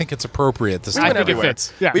 so I think it's appropriate this I time. think it everywhere.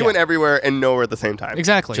 fits. Yeah. We went everywhere and nowhere at the same time.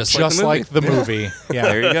 Exactly. Just Just like the movie. Yeah.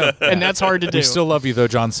 There you go. And that's hard to do. We still love you, though,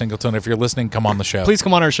 John Singleton. If you're listening, come on the show. Please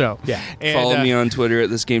come on our show. Yeah. And, Follow me on Twitter at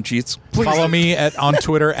This Game Cheats. Follow me on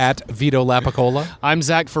Twitter at Vito Lapicola. I'm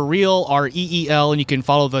Zach for real, REEL, and you can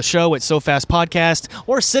follow the show at So Fast Podcast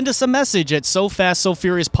or send us a message at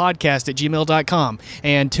sofastsofuriouspodcast@gmail.com.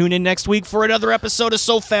 And tune in next week for another episode of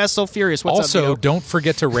So Fast, So Furious. What's Also, up, Vito? don't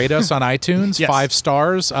forget to rate us on iTunes, Yes. 5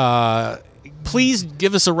 stars. Please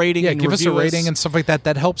give us a rating. Yeah, and give us a review rating and stuff like that.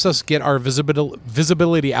 That helps us get our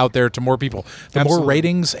visibility out there to more people. The Absolutely. more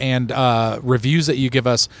ratings and reviews that you give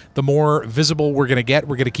us, the more visible we're going to get.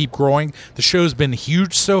 We're going to keep growing. The show's been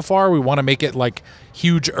huge so far. We want to make it like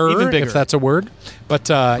huge-er, Even bigger. if that's a word. But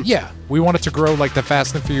yeah, we want it to grow like the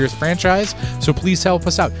Fast and Furious franchise. So please help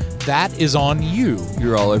us out. That is on you.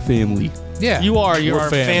 You're all our family. Yeah, You are. You We're are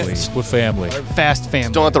family. We're family. Fast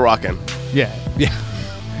family. Don't let the rock in. Yeah. Yeah.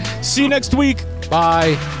 See you next week.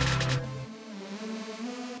 Bye.